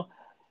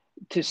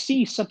 to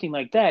see something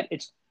like that,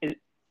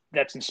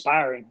 that's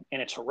inspiring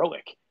and it's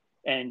heroic.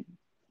 And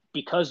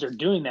because they're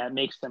doing that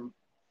makes them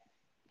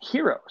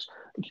heroes.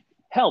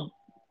 Hell,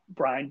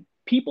 Brian,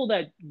 people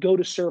that go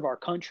to serve our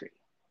country,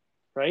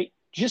 right?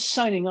 Just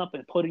signing up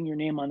and putting your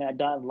name on that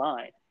dotted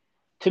line,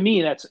 to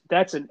me, that's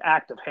an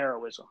act of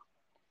heroism.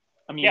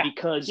 I mean,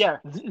 because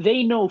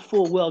they know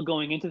full well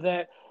going into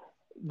that,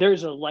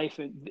 there's a life.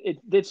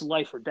 It's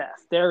life or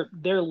death. They're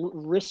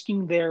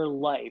risking their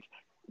life.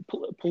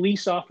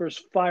 Police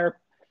officers,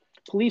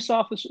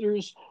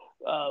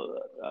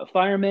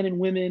 firemen and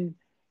women,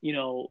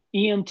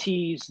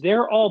 EMTs.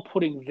 They're all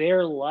putting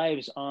their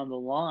lives on the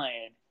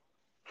line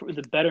for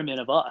the betterment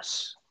of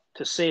us,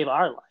 to save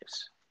our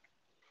lives.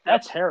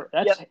 That's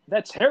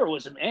that's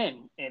heroism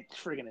and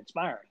friggin'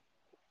 inspiring.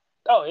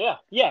 Oh yeah.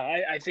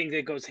 I think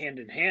it goes hand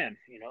in hand.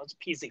 It's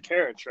peas and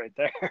carrots right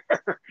there.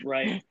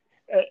 Right.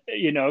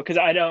 Because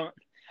I don't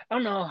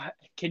know.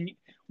 Could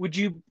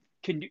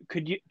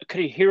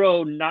a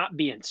hero not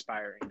be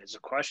inspiring? Is a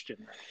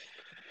question.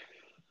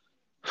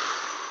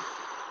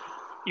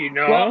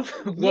 Why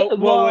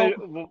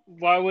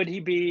would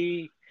he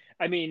be?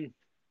 I mean,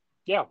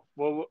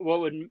 what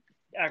would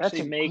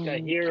actually make a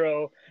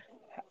hero?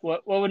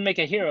 What would make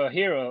a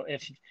hero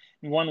if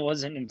one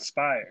wasn't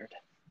inspired?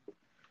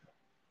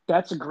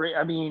 That's a great.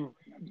 I mean,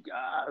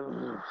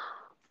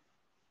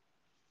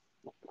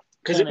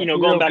 because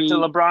going back to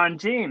LeBron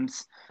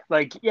James,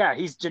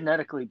 he's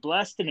genetically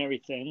blessed and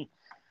everything,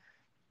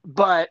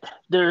 but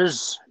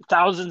there's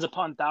thousands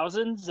upon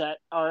thousands that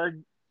are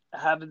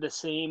having the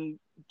same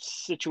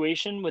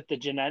situation with the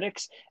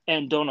genetics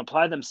and don't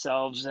apply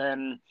themselves,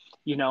 and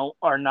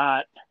are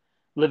not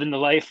living the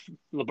life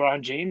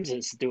LeBron James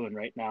is doing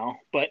right now.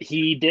 But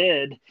he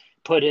did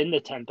put in the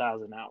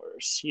 10,000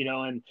 hours,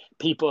 and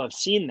people have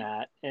seen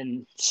that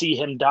and see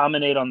him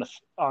dominate on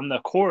the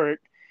court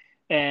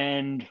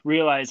and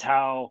realize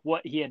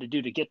what he had to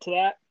do to get to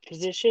that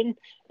position,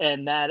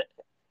 and that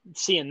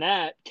seeing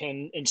that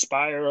can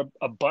inspire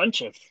a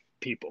bunch of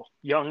people,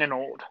 young and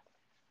old.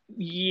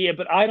 Yeah,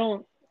 but I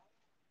don't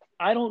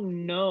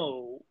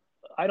know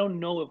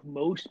if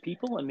most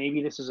people, and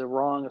maybe this is a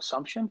wrong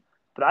assumption,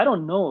 but I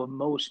don't know if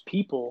most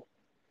people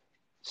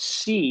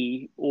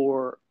see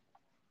or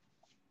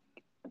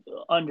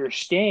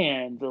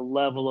understand the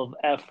level of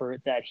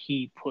effort that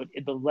he put,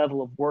 the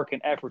level of work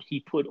and effort he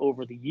put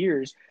over the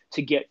years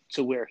to get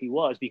to where he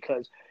was.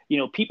 Because,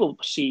 people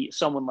see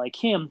someone like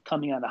him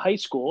coming out of high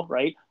school,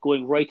 right,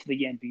 going right to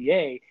the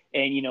NBA,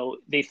 and,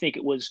 they think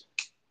it was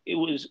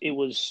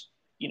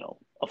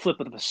a flip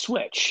of a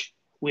switch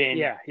when.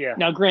 Yeah, yeah,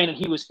 Now, granted,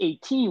 he was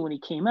 18 when he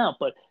came out,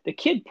 but the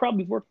kid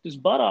probably worked his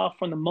butt off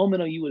from the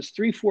moment he was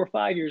 3, 4,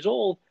 5 years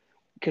old,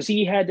 because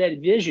he had that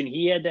vision,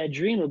 he had that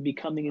dream of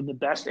becoming the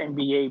best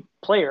NBA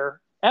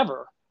player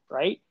ever,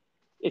 right?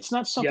 It's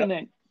not something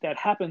yep. that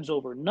happens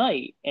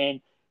overnight.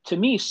 And to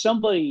me,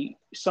 somebody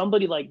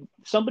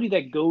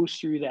that goes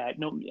through that,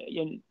 no,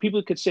 and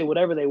people could say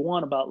whatever they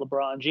want about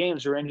LeBron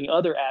James or any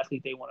other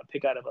athlete they want to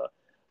pick out of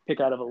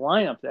a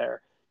lineup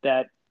there,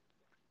 that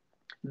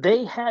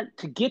they had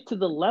to get to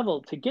the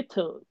level, to get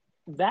to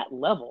that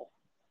level,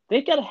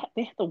 they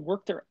have to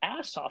work their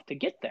ass off to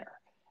get there.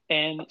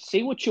 And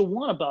say what you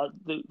want about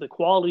the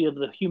quality of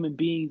the human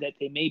being that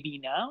they may be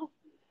now.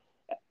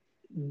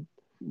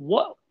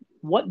 What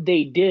what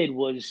they did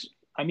was,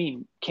 I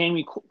mean, can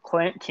we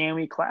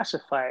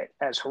classify it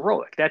as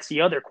heroic? That's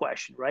the other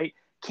question, right?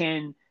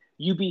 Can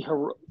you be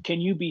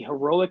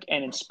heroic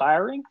and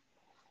inspiring?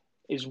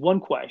 Is one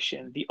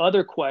question. The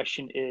other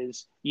question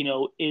is,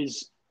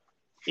 is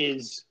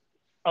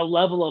a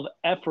level of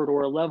effort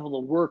or a level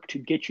of work to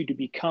get you to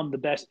become the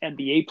best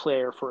NBA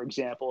player, for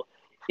example,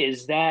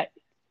 is that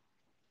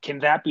can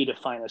that be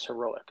defined as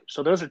heroic?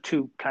 So those are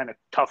two kind of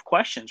tough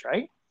questions,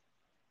 right?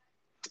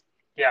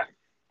 Yeah,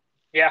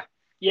 yeah,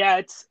 yeah.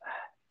 It's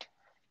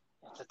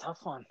a tough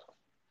one.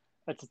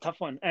 That's a tough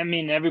one. I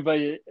mean,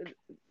 everybody's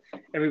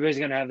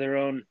gonna have their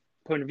own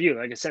point of view.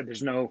 Like I said,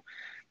 there's no.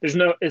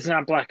 It's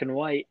not black and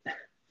white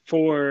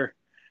for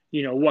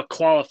what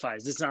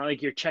qualifies. It's not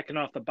like you're checking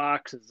off the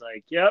boxes.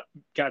 Like, yep,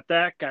 got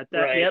that, got that.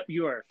 Right. Yep,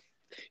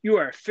 you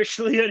are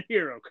officially a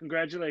hero.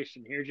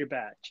 Congratulations. Here's your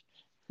badge.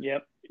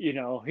 Yep.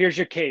 Here's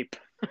your cape.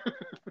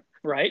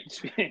 Right.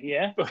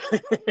 Yeah.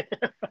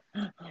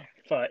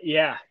 But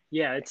yeah,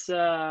 it's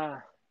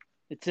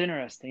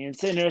interesting.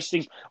 It's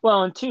interesting.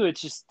 Well, and two,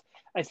 it's just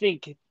I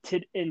think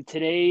in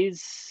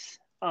today's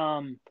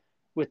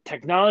with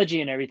technology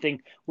and everything,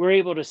 we're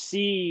able to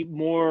see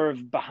more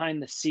of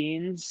behind the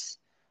scenes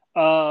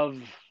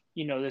of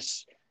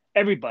this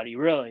everybody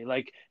really,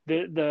 like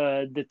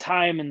the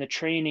time and the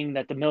training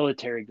that the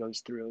military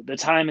goes through, the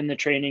time and the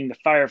training the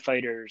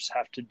firefighters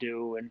have to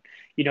do, and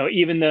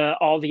even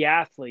all the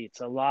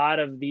athletes. A lot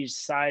of these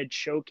side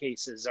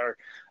showcases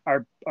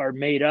are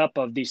made up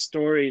of these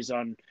stories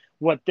on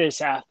what this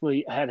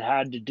athlete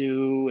had to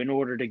do in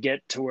order to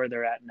get to where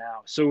they're at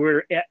now. So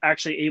we're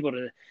actually able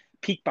to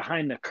peek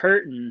behind the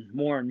curtain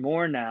more and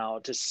more now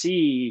to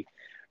see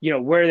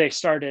where they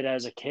started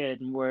as a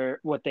kid and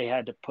what they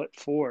had to put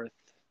forth.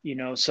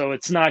 So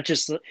it's not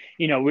just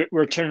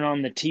we're turning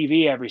on the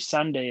TV every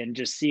Sunday and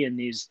just seeing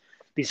these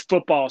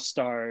football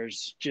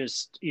stars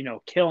just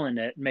killing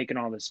it, making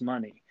all this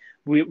money.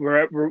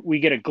 We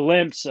get a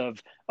glimpse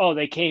of, oh,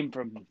 they came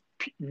from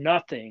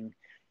nothing.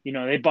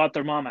 They bought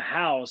their mom a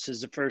house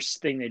is the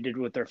first thing they did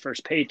with their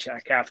first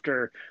paycheck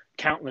after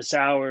countless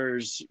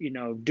hours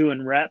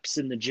doing reps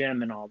in the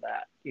gym and all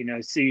that.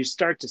 So you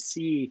start to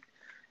see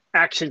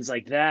actions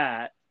like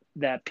that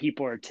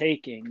people are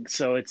taking.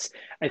 So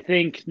I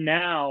think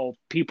now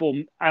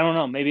people, I don't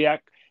know, maybe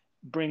that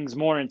brings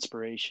more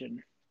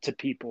inspiration to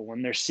people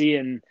when they're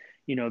seeing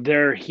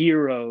their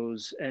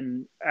heroes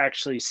and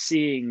actually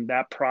seeing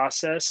that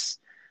process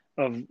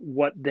of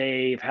what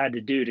they've had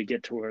to do to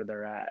get to where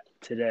they're at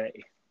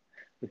today.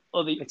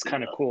 Well, It's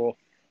kind of cool.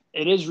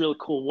 it is really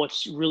cool.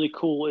 What's really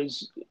cool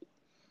is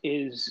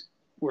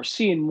we're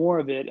seeing more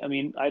of it. I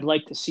mean, I'd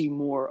like to see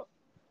more.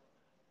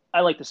 I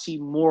like to see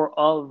more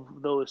of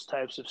those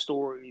types of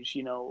stories.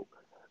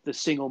 The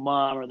single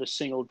mom or the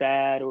single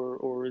dad,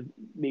 or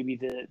maybe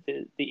the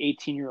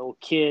 18-year-old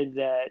kid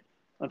that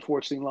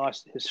unfortunately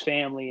lost his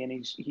family, and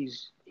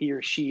he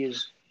or she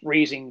is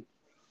raising,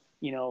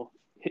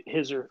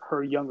 his or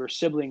her younger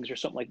siblings or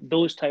something, like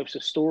those types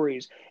of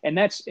stories. And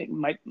that's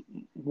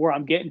where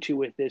I'm getting to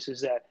with this,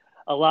 is that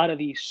a lot of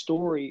these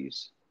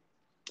stories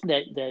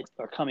that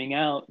are coming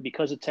out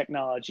because of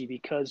technology,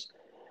 because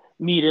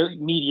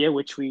media,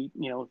 which we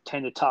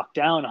tend to talk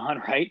down on,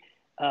 right?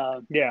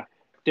 Yeah.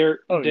 They're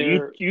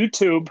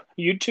YouTube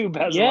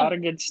has a yeah, lot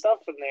of good stuff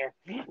in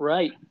there.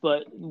 right.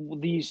 But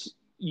these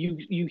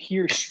you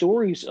hear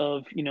stories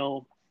of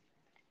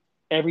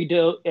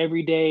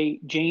everyday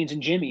Janes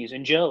and Jimmies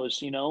and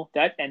Joes,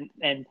 that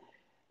and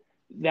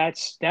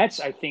that's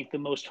I think the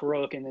most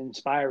heroic and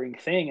inspiring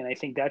thing, and I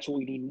think that's what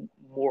we need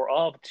more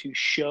of, to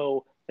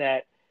show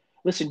that,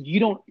 listen, you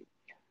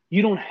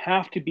don't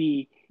have to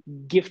be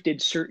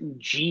gifted certain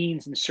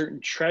genes and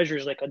certain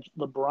treasures like a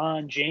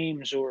LeBron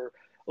James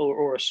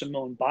or a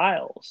Simone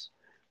Biles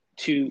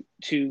to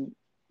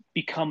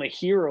become a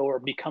hero or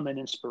become an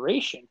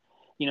inspiration.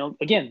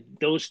 Again,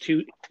 those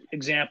two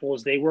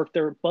examples, they worked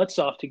their butts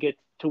off to get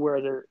to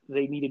where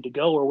they needed to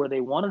go or where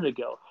they wanted to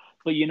go.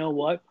 But you know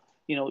what?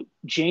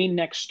 Jane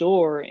next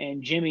door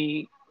and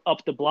Jimmy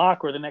up the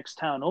block or the next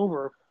town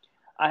over,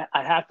 I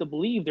have to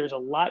believe there's a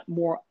lot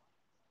more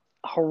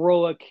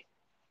heroic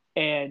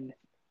and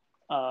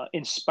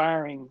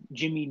inspiring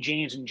Jimmy,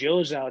 James, and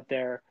Joes out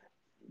there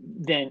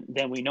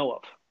than we know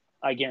of.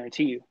 I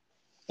guarantee you.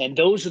 And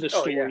those are the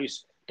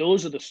stories. Yeah.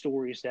 Those are the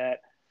stories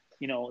that,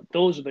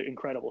 those are the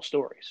incredible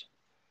stories.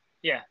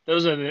 Yeah,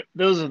 those are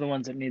the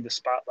ones that need the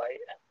spotlight.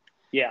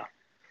 Yeah,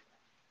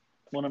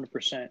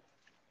 100%.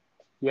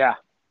 Yeah.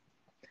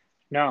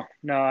 No,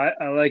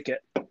 I like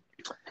it.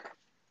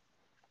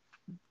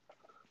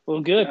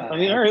 Well, good. I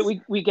mean, all right,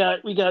 we got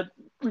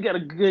a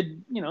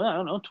good, I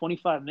don't know,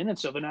 25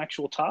 minutes of an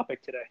actual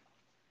topic today.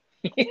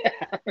 Yeah,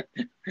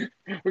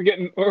 we're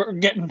getting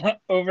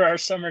over our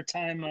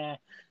summertime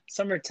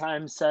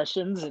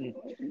sessions and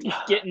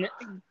getting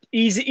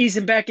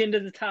easing back into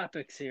the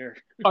topics here.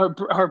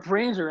 Our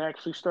brains are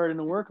actually starting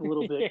to work a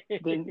little bit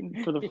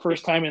for the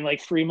first time in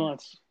like 3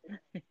 months.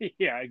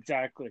 Yeah,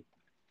 exactly.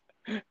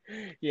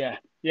 Yeah.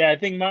 I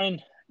think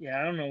mine. Yeah,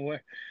 I don't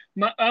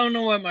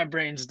know what my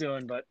brain's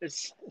doing, but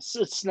it's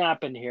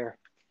snapping here.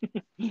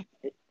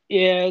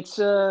 Yeah, it's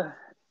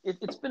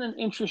been an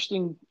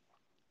interesting.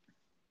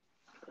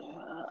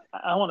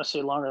 I want to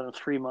say longer than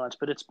 3 months,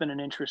 but it's been an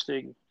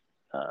interesting.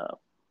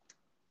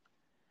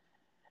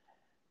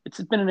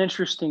 It's been an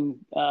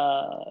interesting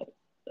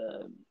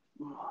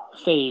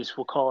phase.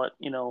 We'll call it,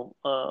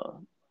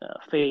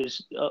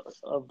 phase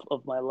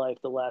of my life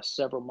the last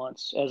several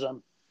months, as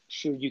I'm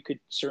sure you could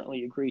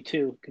certainly agree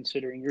to,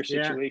 considering your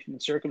situation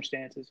and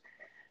circumstances.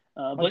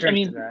 But I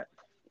mean,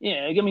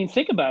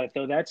 think about it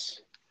though.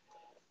 That's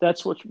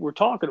what we're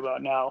talking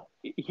about now.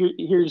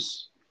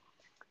 Here's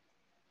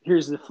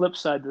the flip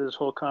side to this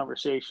whole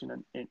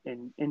conversation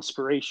and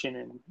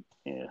inspiration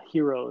and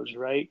heroes,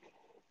 right?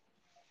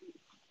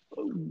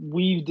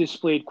 We've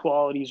displayed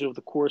qualities over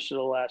the course of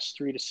the last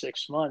 3 to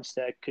 6 months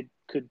that could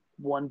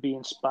one, be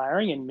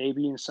inspiring and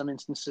maybe in some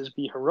instances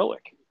be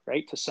heroic,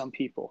 right, to some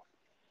people.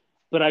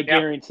 But I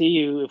guarantee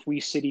you, if we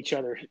sit each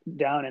other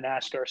down and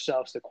ask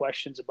ourselves the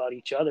questions about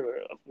each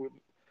other,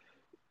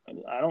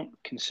 I don't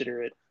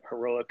consider it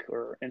heroic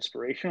or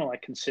inspirational. I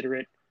consider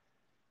it,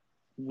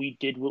 we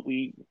did what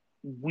we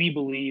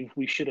believe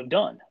we should have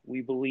done.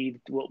 We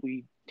believed what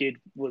we did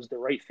was the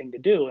right thing to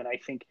do. And I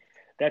think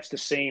that's the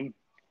same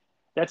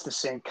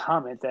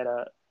comment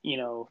that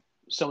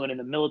someone in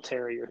the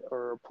military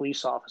or a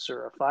police officer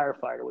or a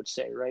firefighter would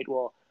say, right?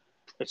 Well,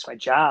 it's my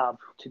job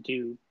to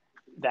do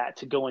that,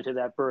 to go into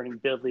that burning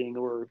building,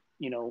 or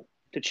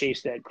to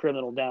chase that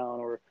criminal down,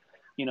 or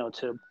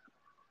to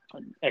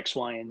X,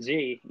 Y, and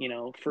Z.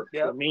 For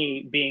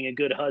me, being a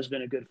good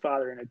husband, a good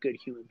father, and a good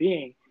human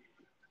being,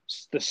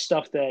 the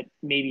stuff that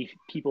maybe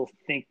people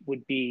think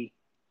would be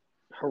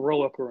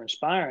heroic or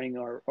inspiring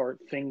are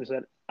things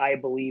that I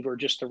believe are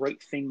just the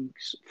right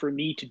things for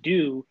me to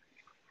do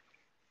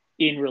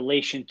in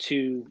relation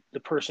to the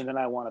person that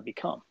I want to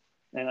become.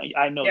 And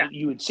I know that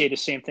you would say the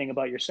same thing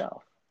about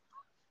yourself.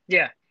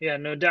 Yeah,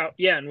 no doubt.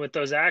 Yeah, and with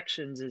those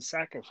actions is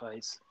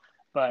sacrifice.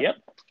 But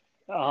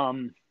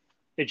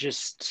it's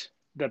just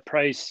the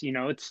price,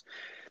 it's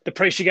the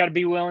price you got to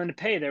be willing to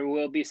pay. There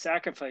will be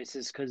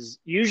sacrifices, because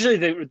usually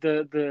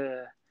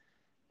the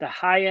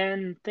high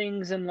end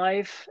things in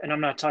life, and I'm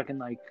not talking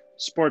like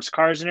sports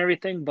cars and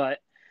everything, but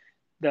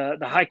the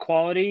high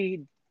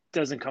quality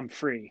doesn't come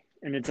free,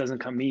 and it doesn't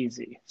come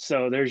easy.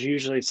 So there's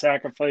usually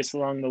sacrifice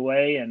along the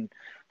way and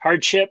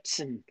hardships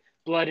and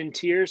blood and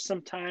tears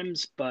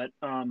sometimes, but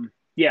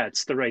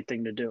it's the right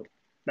thing to do.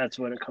 That's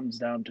what it comes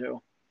down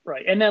to.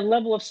 Right. And that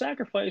level of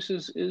sacrifice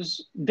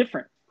is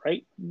different,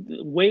 right?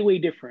 Way, way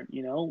different,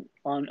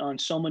 on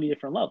so many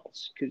different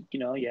levels. Because,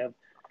 you have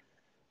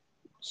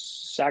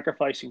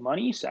sacrificing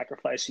money,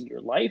 sacrificing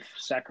your life,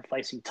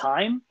 sacrificing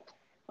time.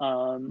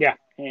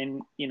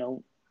 And,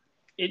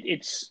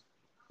 it's,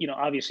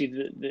 obviously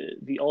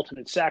the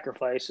ultimate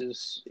sacrifice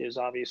is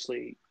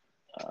obviously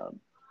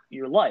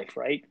your life,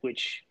 right?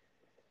 Which,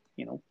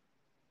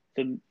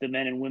 the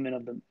men and women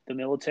of the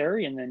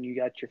military, and then you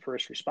got your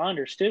first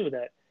responders too,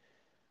 that,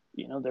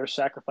 they're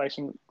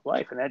sacrificing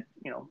life. And that,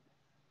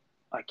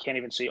 I can't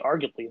even say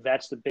arguably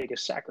that's the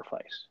biggest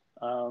sacrifice.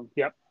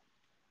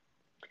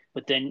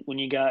 But then when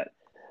you got,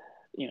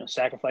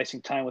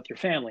 sacrificing time with your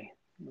family,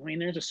 I mean,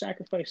 there's a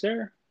sacrifice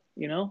there,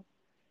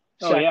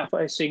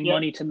 sacrificing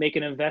money to make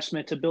an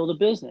investment to build a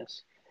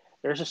business.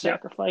 There's a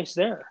sacrifice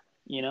there,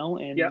 and,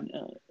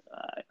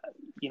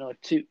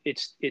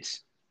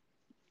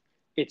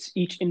 it's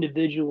each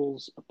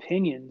individual's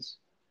opinions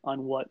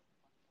on what,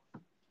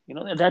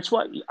 that's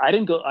why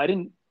I'm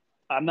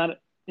not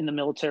in the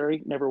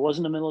military, never was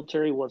in the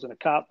military, wasn't a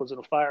cop,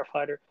 wasn't a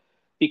firefighter,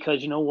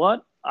 because you know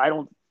what? I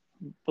don't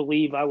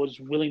believe I was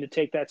willing to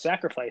take that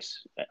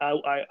sacrifice.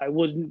 I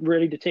wasn't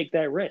ready to take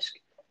that risk.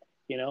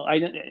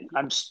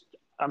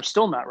 I'm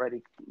still not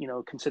ready,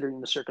 considering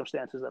the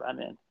circumstances that I'm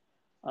in.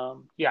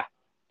 Yeah.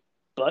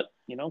 But,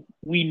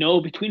 we know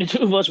between the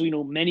two of us, we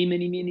know many,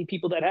 many, many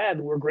people that have,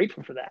 and we're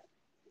grateful for that.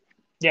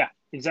 Yeah,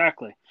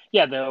 exactly.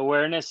 Yeah, the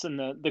awareness and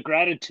the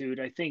gratitude,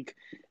 I think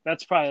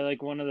that's probably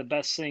like one of the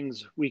best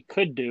things we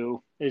could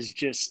do is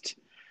just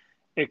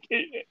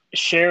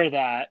share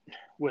that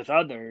with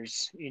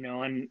others,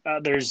 and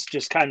others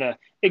just kind of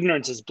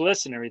ignorance is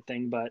bliss and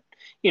everything. But,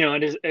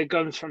 it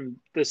comes from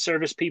the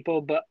service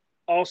people, but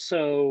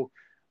also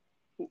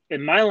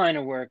in my line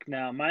of work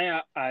now,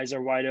 my eyes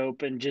are wide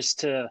open just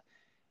to,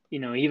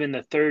 even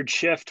the third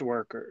shift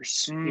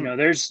workers.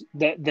 There's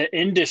the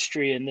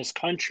industry in this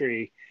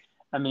country.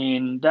 I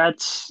mean,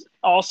 that's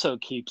also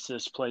keeps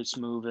this place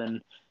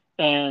moving.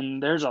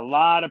 And there's a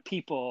lot of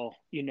people,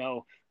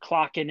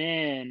 clocking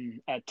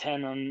in at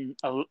 10 and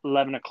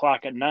 11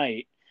 o'clock at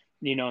night,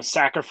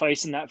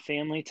 sacrificing that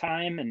family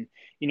time and,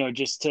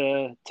 just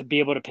to be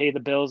able to pay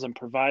the bills and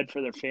provide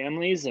for their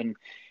families. And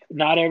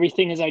not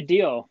everything is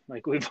ideal,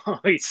 like we've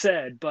always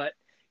said, but,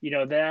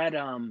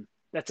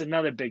 that's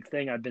another big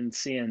thing I've been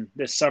seeing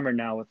this summer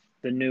now with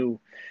the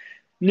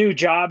new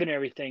job and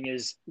everything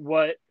is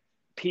what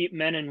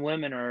men and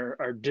women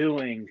are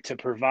doing to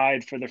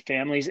provide for their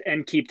families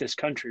and keep this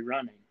country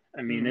running.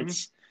 I mean,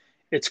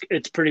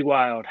 it's pretty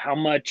wild how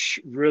much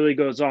really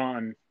goes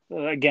on,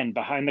 again,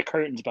 behind the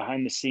curtains,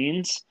 behind the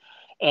scenes.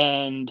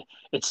 And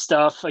it's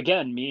stuff,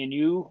 again, me and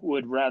you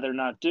would rather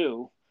not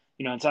do.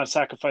 It's not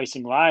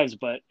sacrificing lives,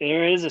 but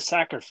there is a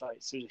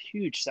sacrifice. There's a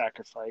huge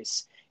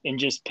sacrifice in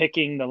just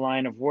picking the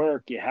line of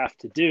work you have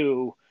to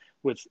do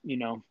with,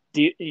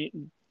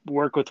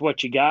 work with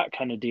what you got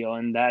kind of deal.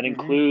 And that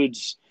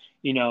includes,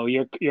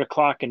 you're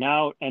clocking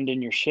out,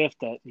 ending your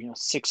shift at,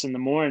 6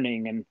 a.m.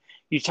 And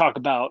you talk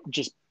about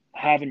just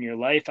having your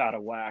life out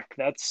of whack.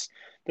 That's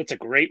a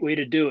great way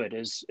to do it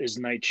is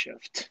night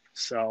shift.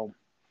 So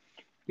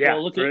yeah,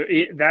 well,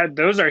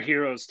 those are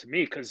heroes to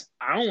me because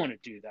I don't want to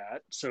do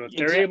that. So if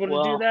they're able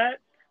to do that,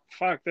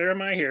 fuck, they're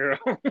my hero.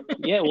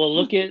 Yeah, well,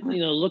 look at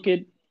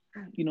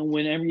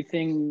when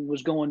everything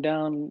was going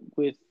down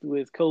with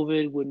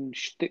COVID, when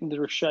things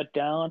were shut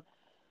down,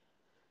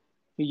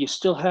 you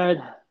still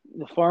had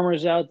the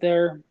farmers out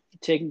there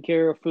taking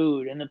care of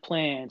food and the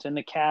plants and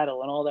the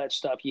cattle and all that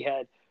stuff. You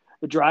had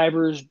the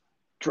drivers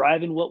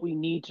driving what we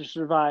need to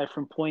survive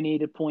from point A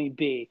to point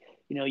B.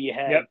 You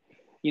had,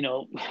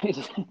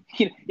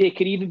 it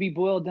could even be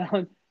boiled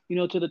down,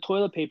 to the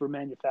toilet paper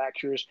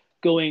manufacturers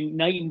going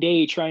night and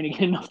day trying to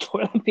get enough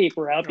toilet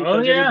paper out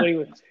because everybody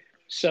was.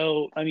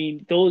 So, I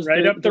mean, those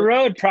up the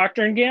road,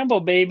 Procter and Gamble,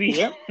 baby.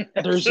 Yep.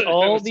 There's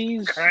all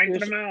these cranking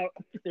them out.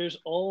 There's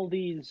all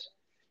these.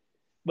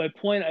 My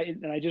point,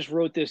 and I just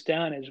wrote this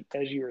down as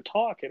you were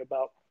talking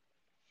about.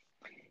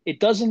 It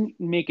doesn't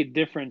make a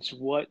difference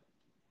what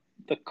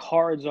the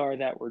cards are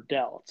that were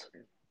dealt.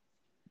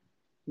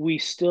 We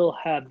still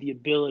have the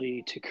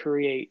ability to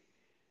create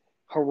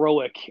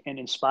heroic and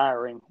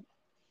inspiring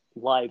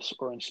lives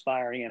or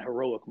inspiring and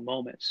heroic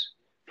moments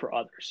for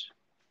others.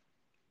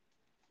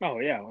 Oh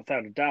yeah,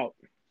 without a doubt.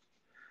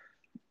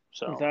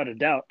 So without a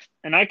doubt.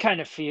 And I kind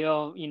of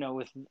feel,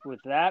 with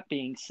that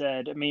being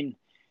said, I mean,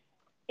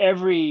 I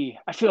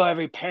feel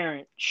every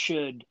parent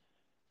should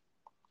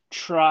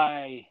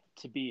try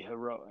to be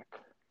heroic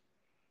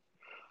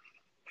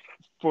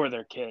for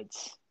their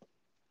kids,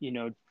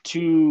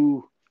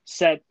 to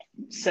set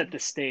the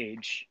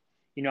stage,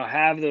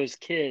 have those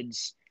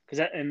kids,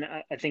 and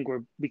I think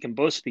we can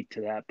both speak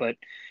to that, but,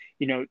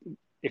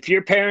 if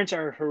your parents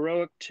are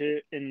heroic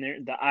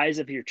in the eyes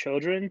of your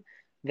children,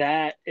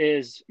 that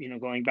is,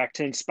 going back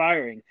to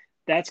inspiring,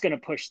 that's going to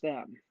push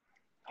them,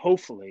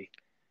 hopefully,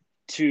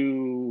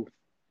 to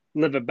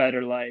live a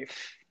better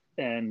life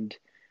and,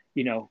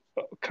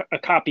 a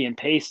copy and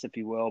paste, if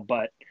you will.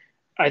 But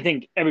I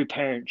think every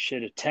parent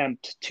should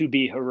attempt to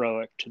be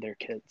heroic to their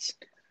kids.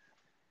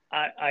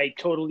 I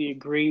totally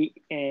agree.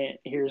 And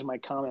here's my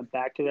comment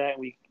back to that. And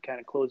we can kind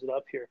of close it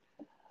up here.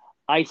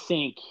 I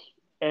think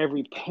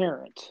every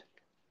parent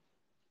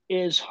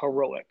is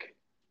heroic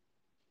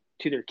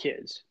to their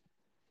kids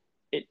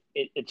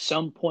at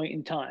some point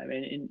in time.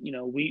 And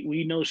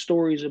we know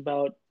stories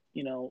about,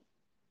 and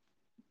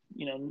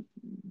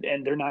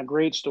they're not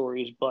great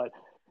stories, but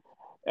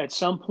at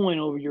some point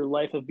over your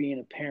life of being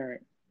a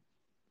parent,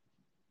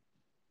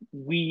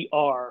 we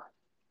are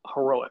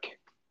heroic,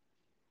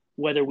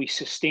 whether we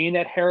sustain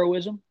that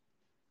heroism,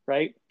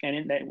 right? And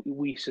in that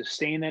we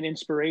sustain that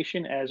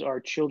inspiration as our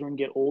children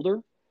get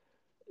older,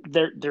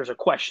 there's a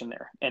question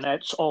there, and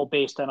that's all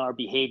based on our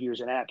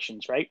behaviors and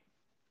actions, right?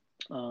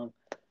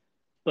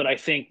 But I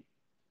think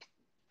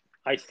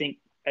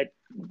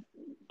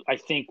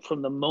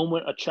from the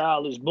moment a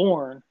child is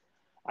born,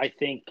 I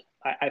think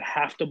I'd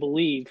have to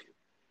believe,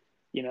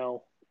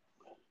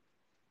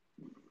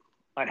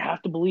 I'd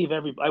have to believe I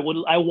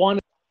want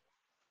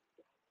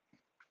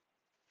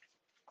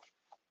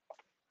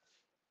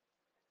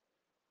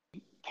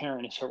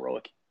parent is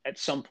heroic at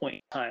some point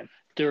in time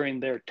during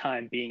their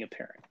time being a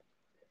parent.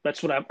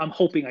 That's what I'm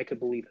hoping I could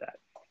believe that.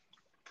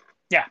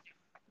 Yeah.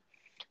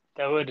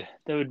 That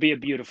would be a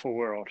beautiful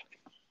world.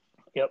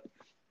 Yep.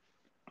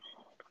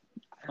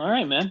 All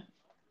right, man.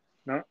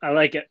 No, I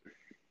like it.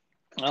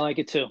 I like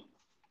it too.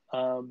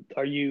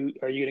 Are you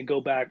going to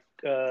go back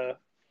and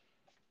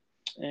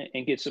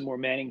get some more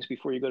Mannings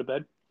before you go to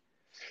bed?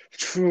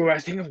 True. I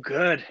think I'm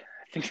good.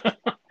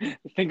 I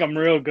think I'm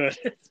real good.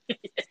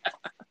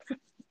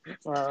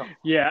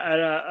 Yeah,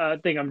 I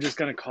think I'm just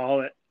gonna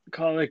call it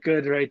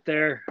good right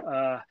there.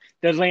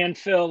 The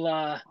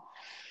landfill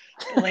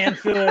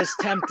is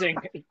tempting.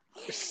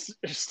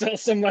 There's still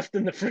some left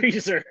in the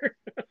freezer.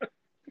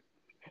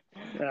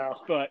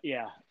 But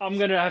yeah, I'm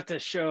gonna have to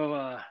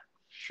show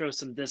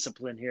some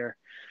discipline here.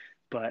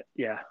 But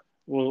yeah,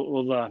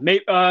 we'll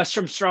maybe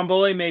some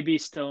Stromboli maybe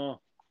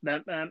still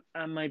that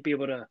I might be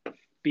able to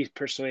be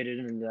persuaded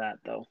into that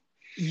though.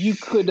 You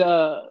could,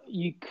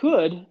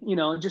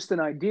 just an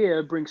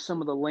idea, bring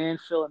some of the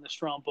landfill and the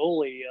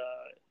Stromboli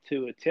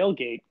to a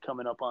tailgate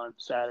coming up on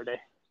Saturday.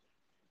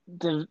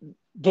 The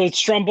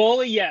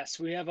Stromboli, yes,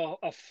 we have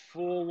a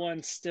full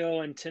one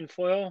still in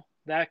tinfoil.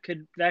 That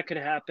could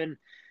happen.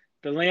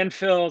 The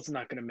landfill is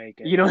not going to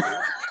make it.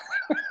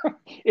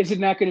 Is it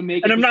not going to make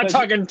it? And I'm not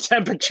talking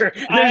temperature.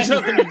 There's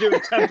nothing to do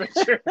with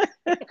temperature.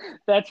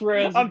 That's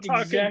where I'm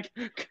talking.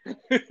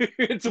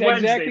 It's Wednesday,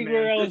 exactly man.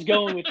 where I was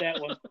going with that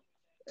one.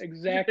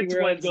 Exactly It's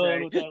where Wednesday. I was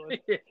going with that one.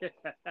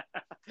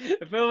 Yeah.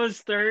 If it was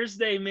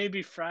Thursday,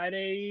 maybe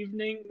Friday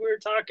evening, we're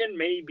talking,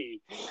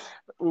 maybe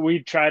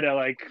we'd try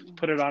to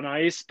put it on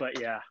ice. But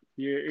yeah,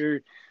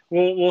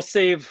 we'll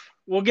save.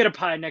 We'll get a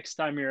pie next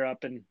time you're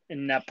up in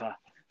Nepa.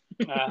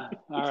 All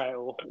right,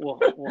 we'll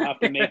have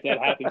to make that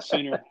happen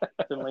sooner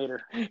than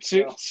later.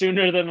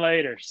 Sooner than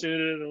later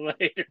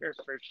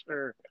for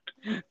sure.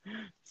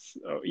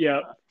 So yeah.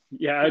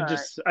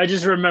 I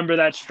just remember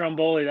that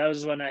Stromboli. That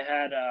was when I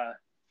had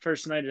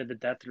first night of the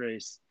death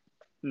race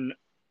in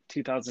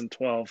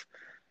 2012.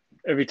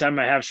 Every time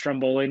I have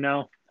Stromboli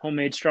now,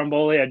 homemade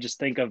Stromboli, I just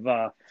think of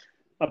up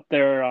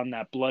there on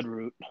that blood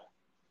route.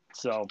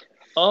 So.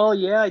 Oh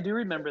yeah, I do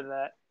remember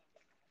that.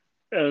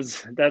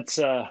 That's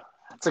a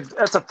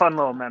fun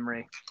little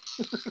memory.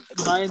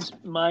 Mine's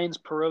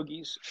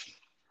pierogies.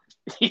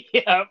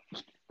 Yeah.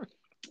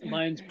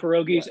 Mine's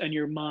pierogies and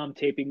your mom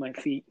taping my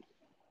feet.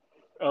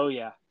 Oh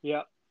yeah.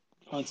 Yep.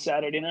 On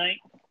Saturday night,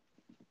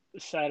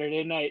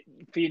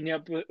 filling you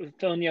up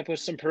with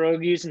some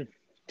pierogies and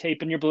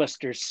taping your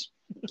blisters.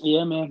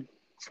 Yeah, man.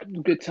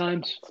 Good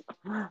times.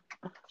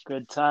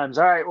 Good times.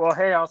 All right. Well,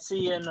 hey, I'll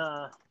see you in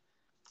a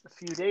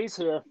few days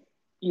here.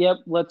 Yep.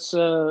 Let's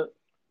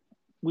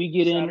we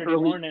get Saturday in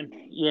early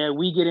morning. Yeah,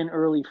 we get in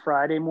early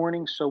Friday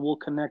morning, so we'll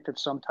connect at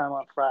some time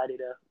on Friday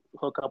to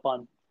hook up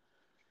on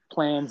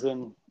plans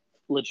and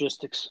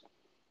logistics.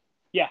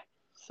 Yeah.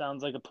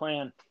 Sounds like a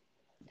plan.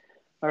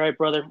 All right,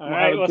 brother. All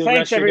right. Well,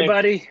 thanks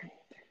everybody.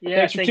 Yeah,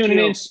 thanks for tuning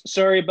in.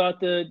 Sorry about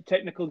the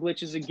technical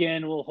glitches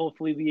again. We'll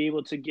hopefully be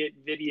able to get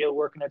video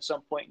working at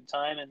some point in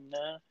time, and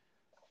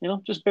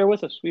just bear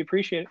with us. We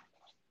appreciate it.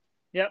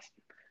 Yep.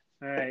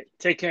 All right.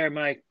 Take care,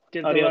 Mike.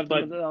 Give Adios, the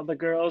love to all the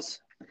girls.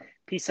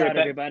 Peace out,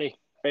 everybody.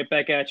 Right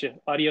back at you.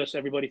 Adios,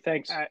 everybody.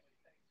 Thanks. All right.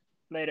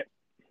 Later.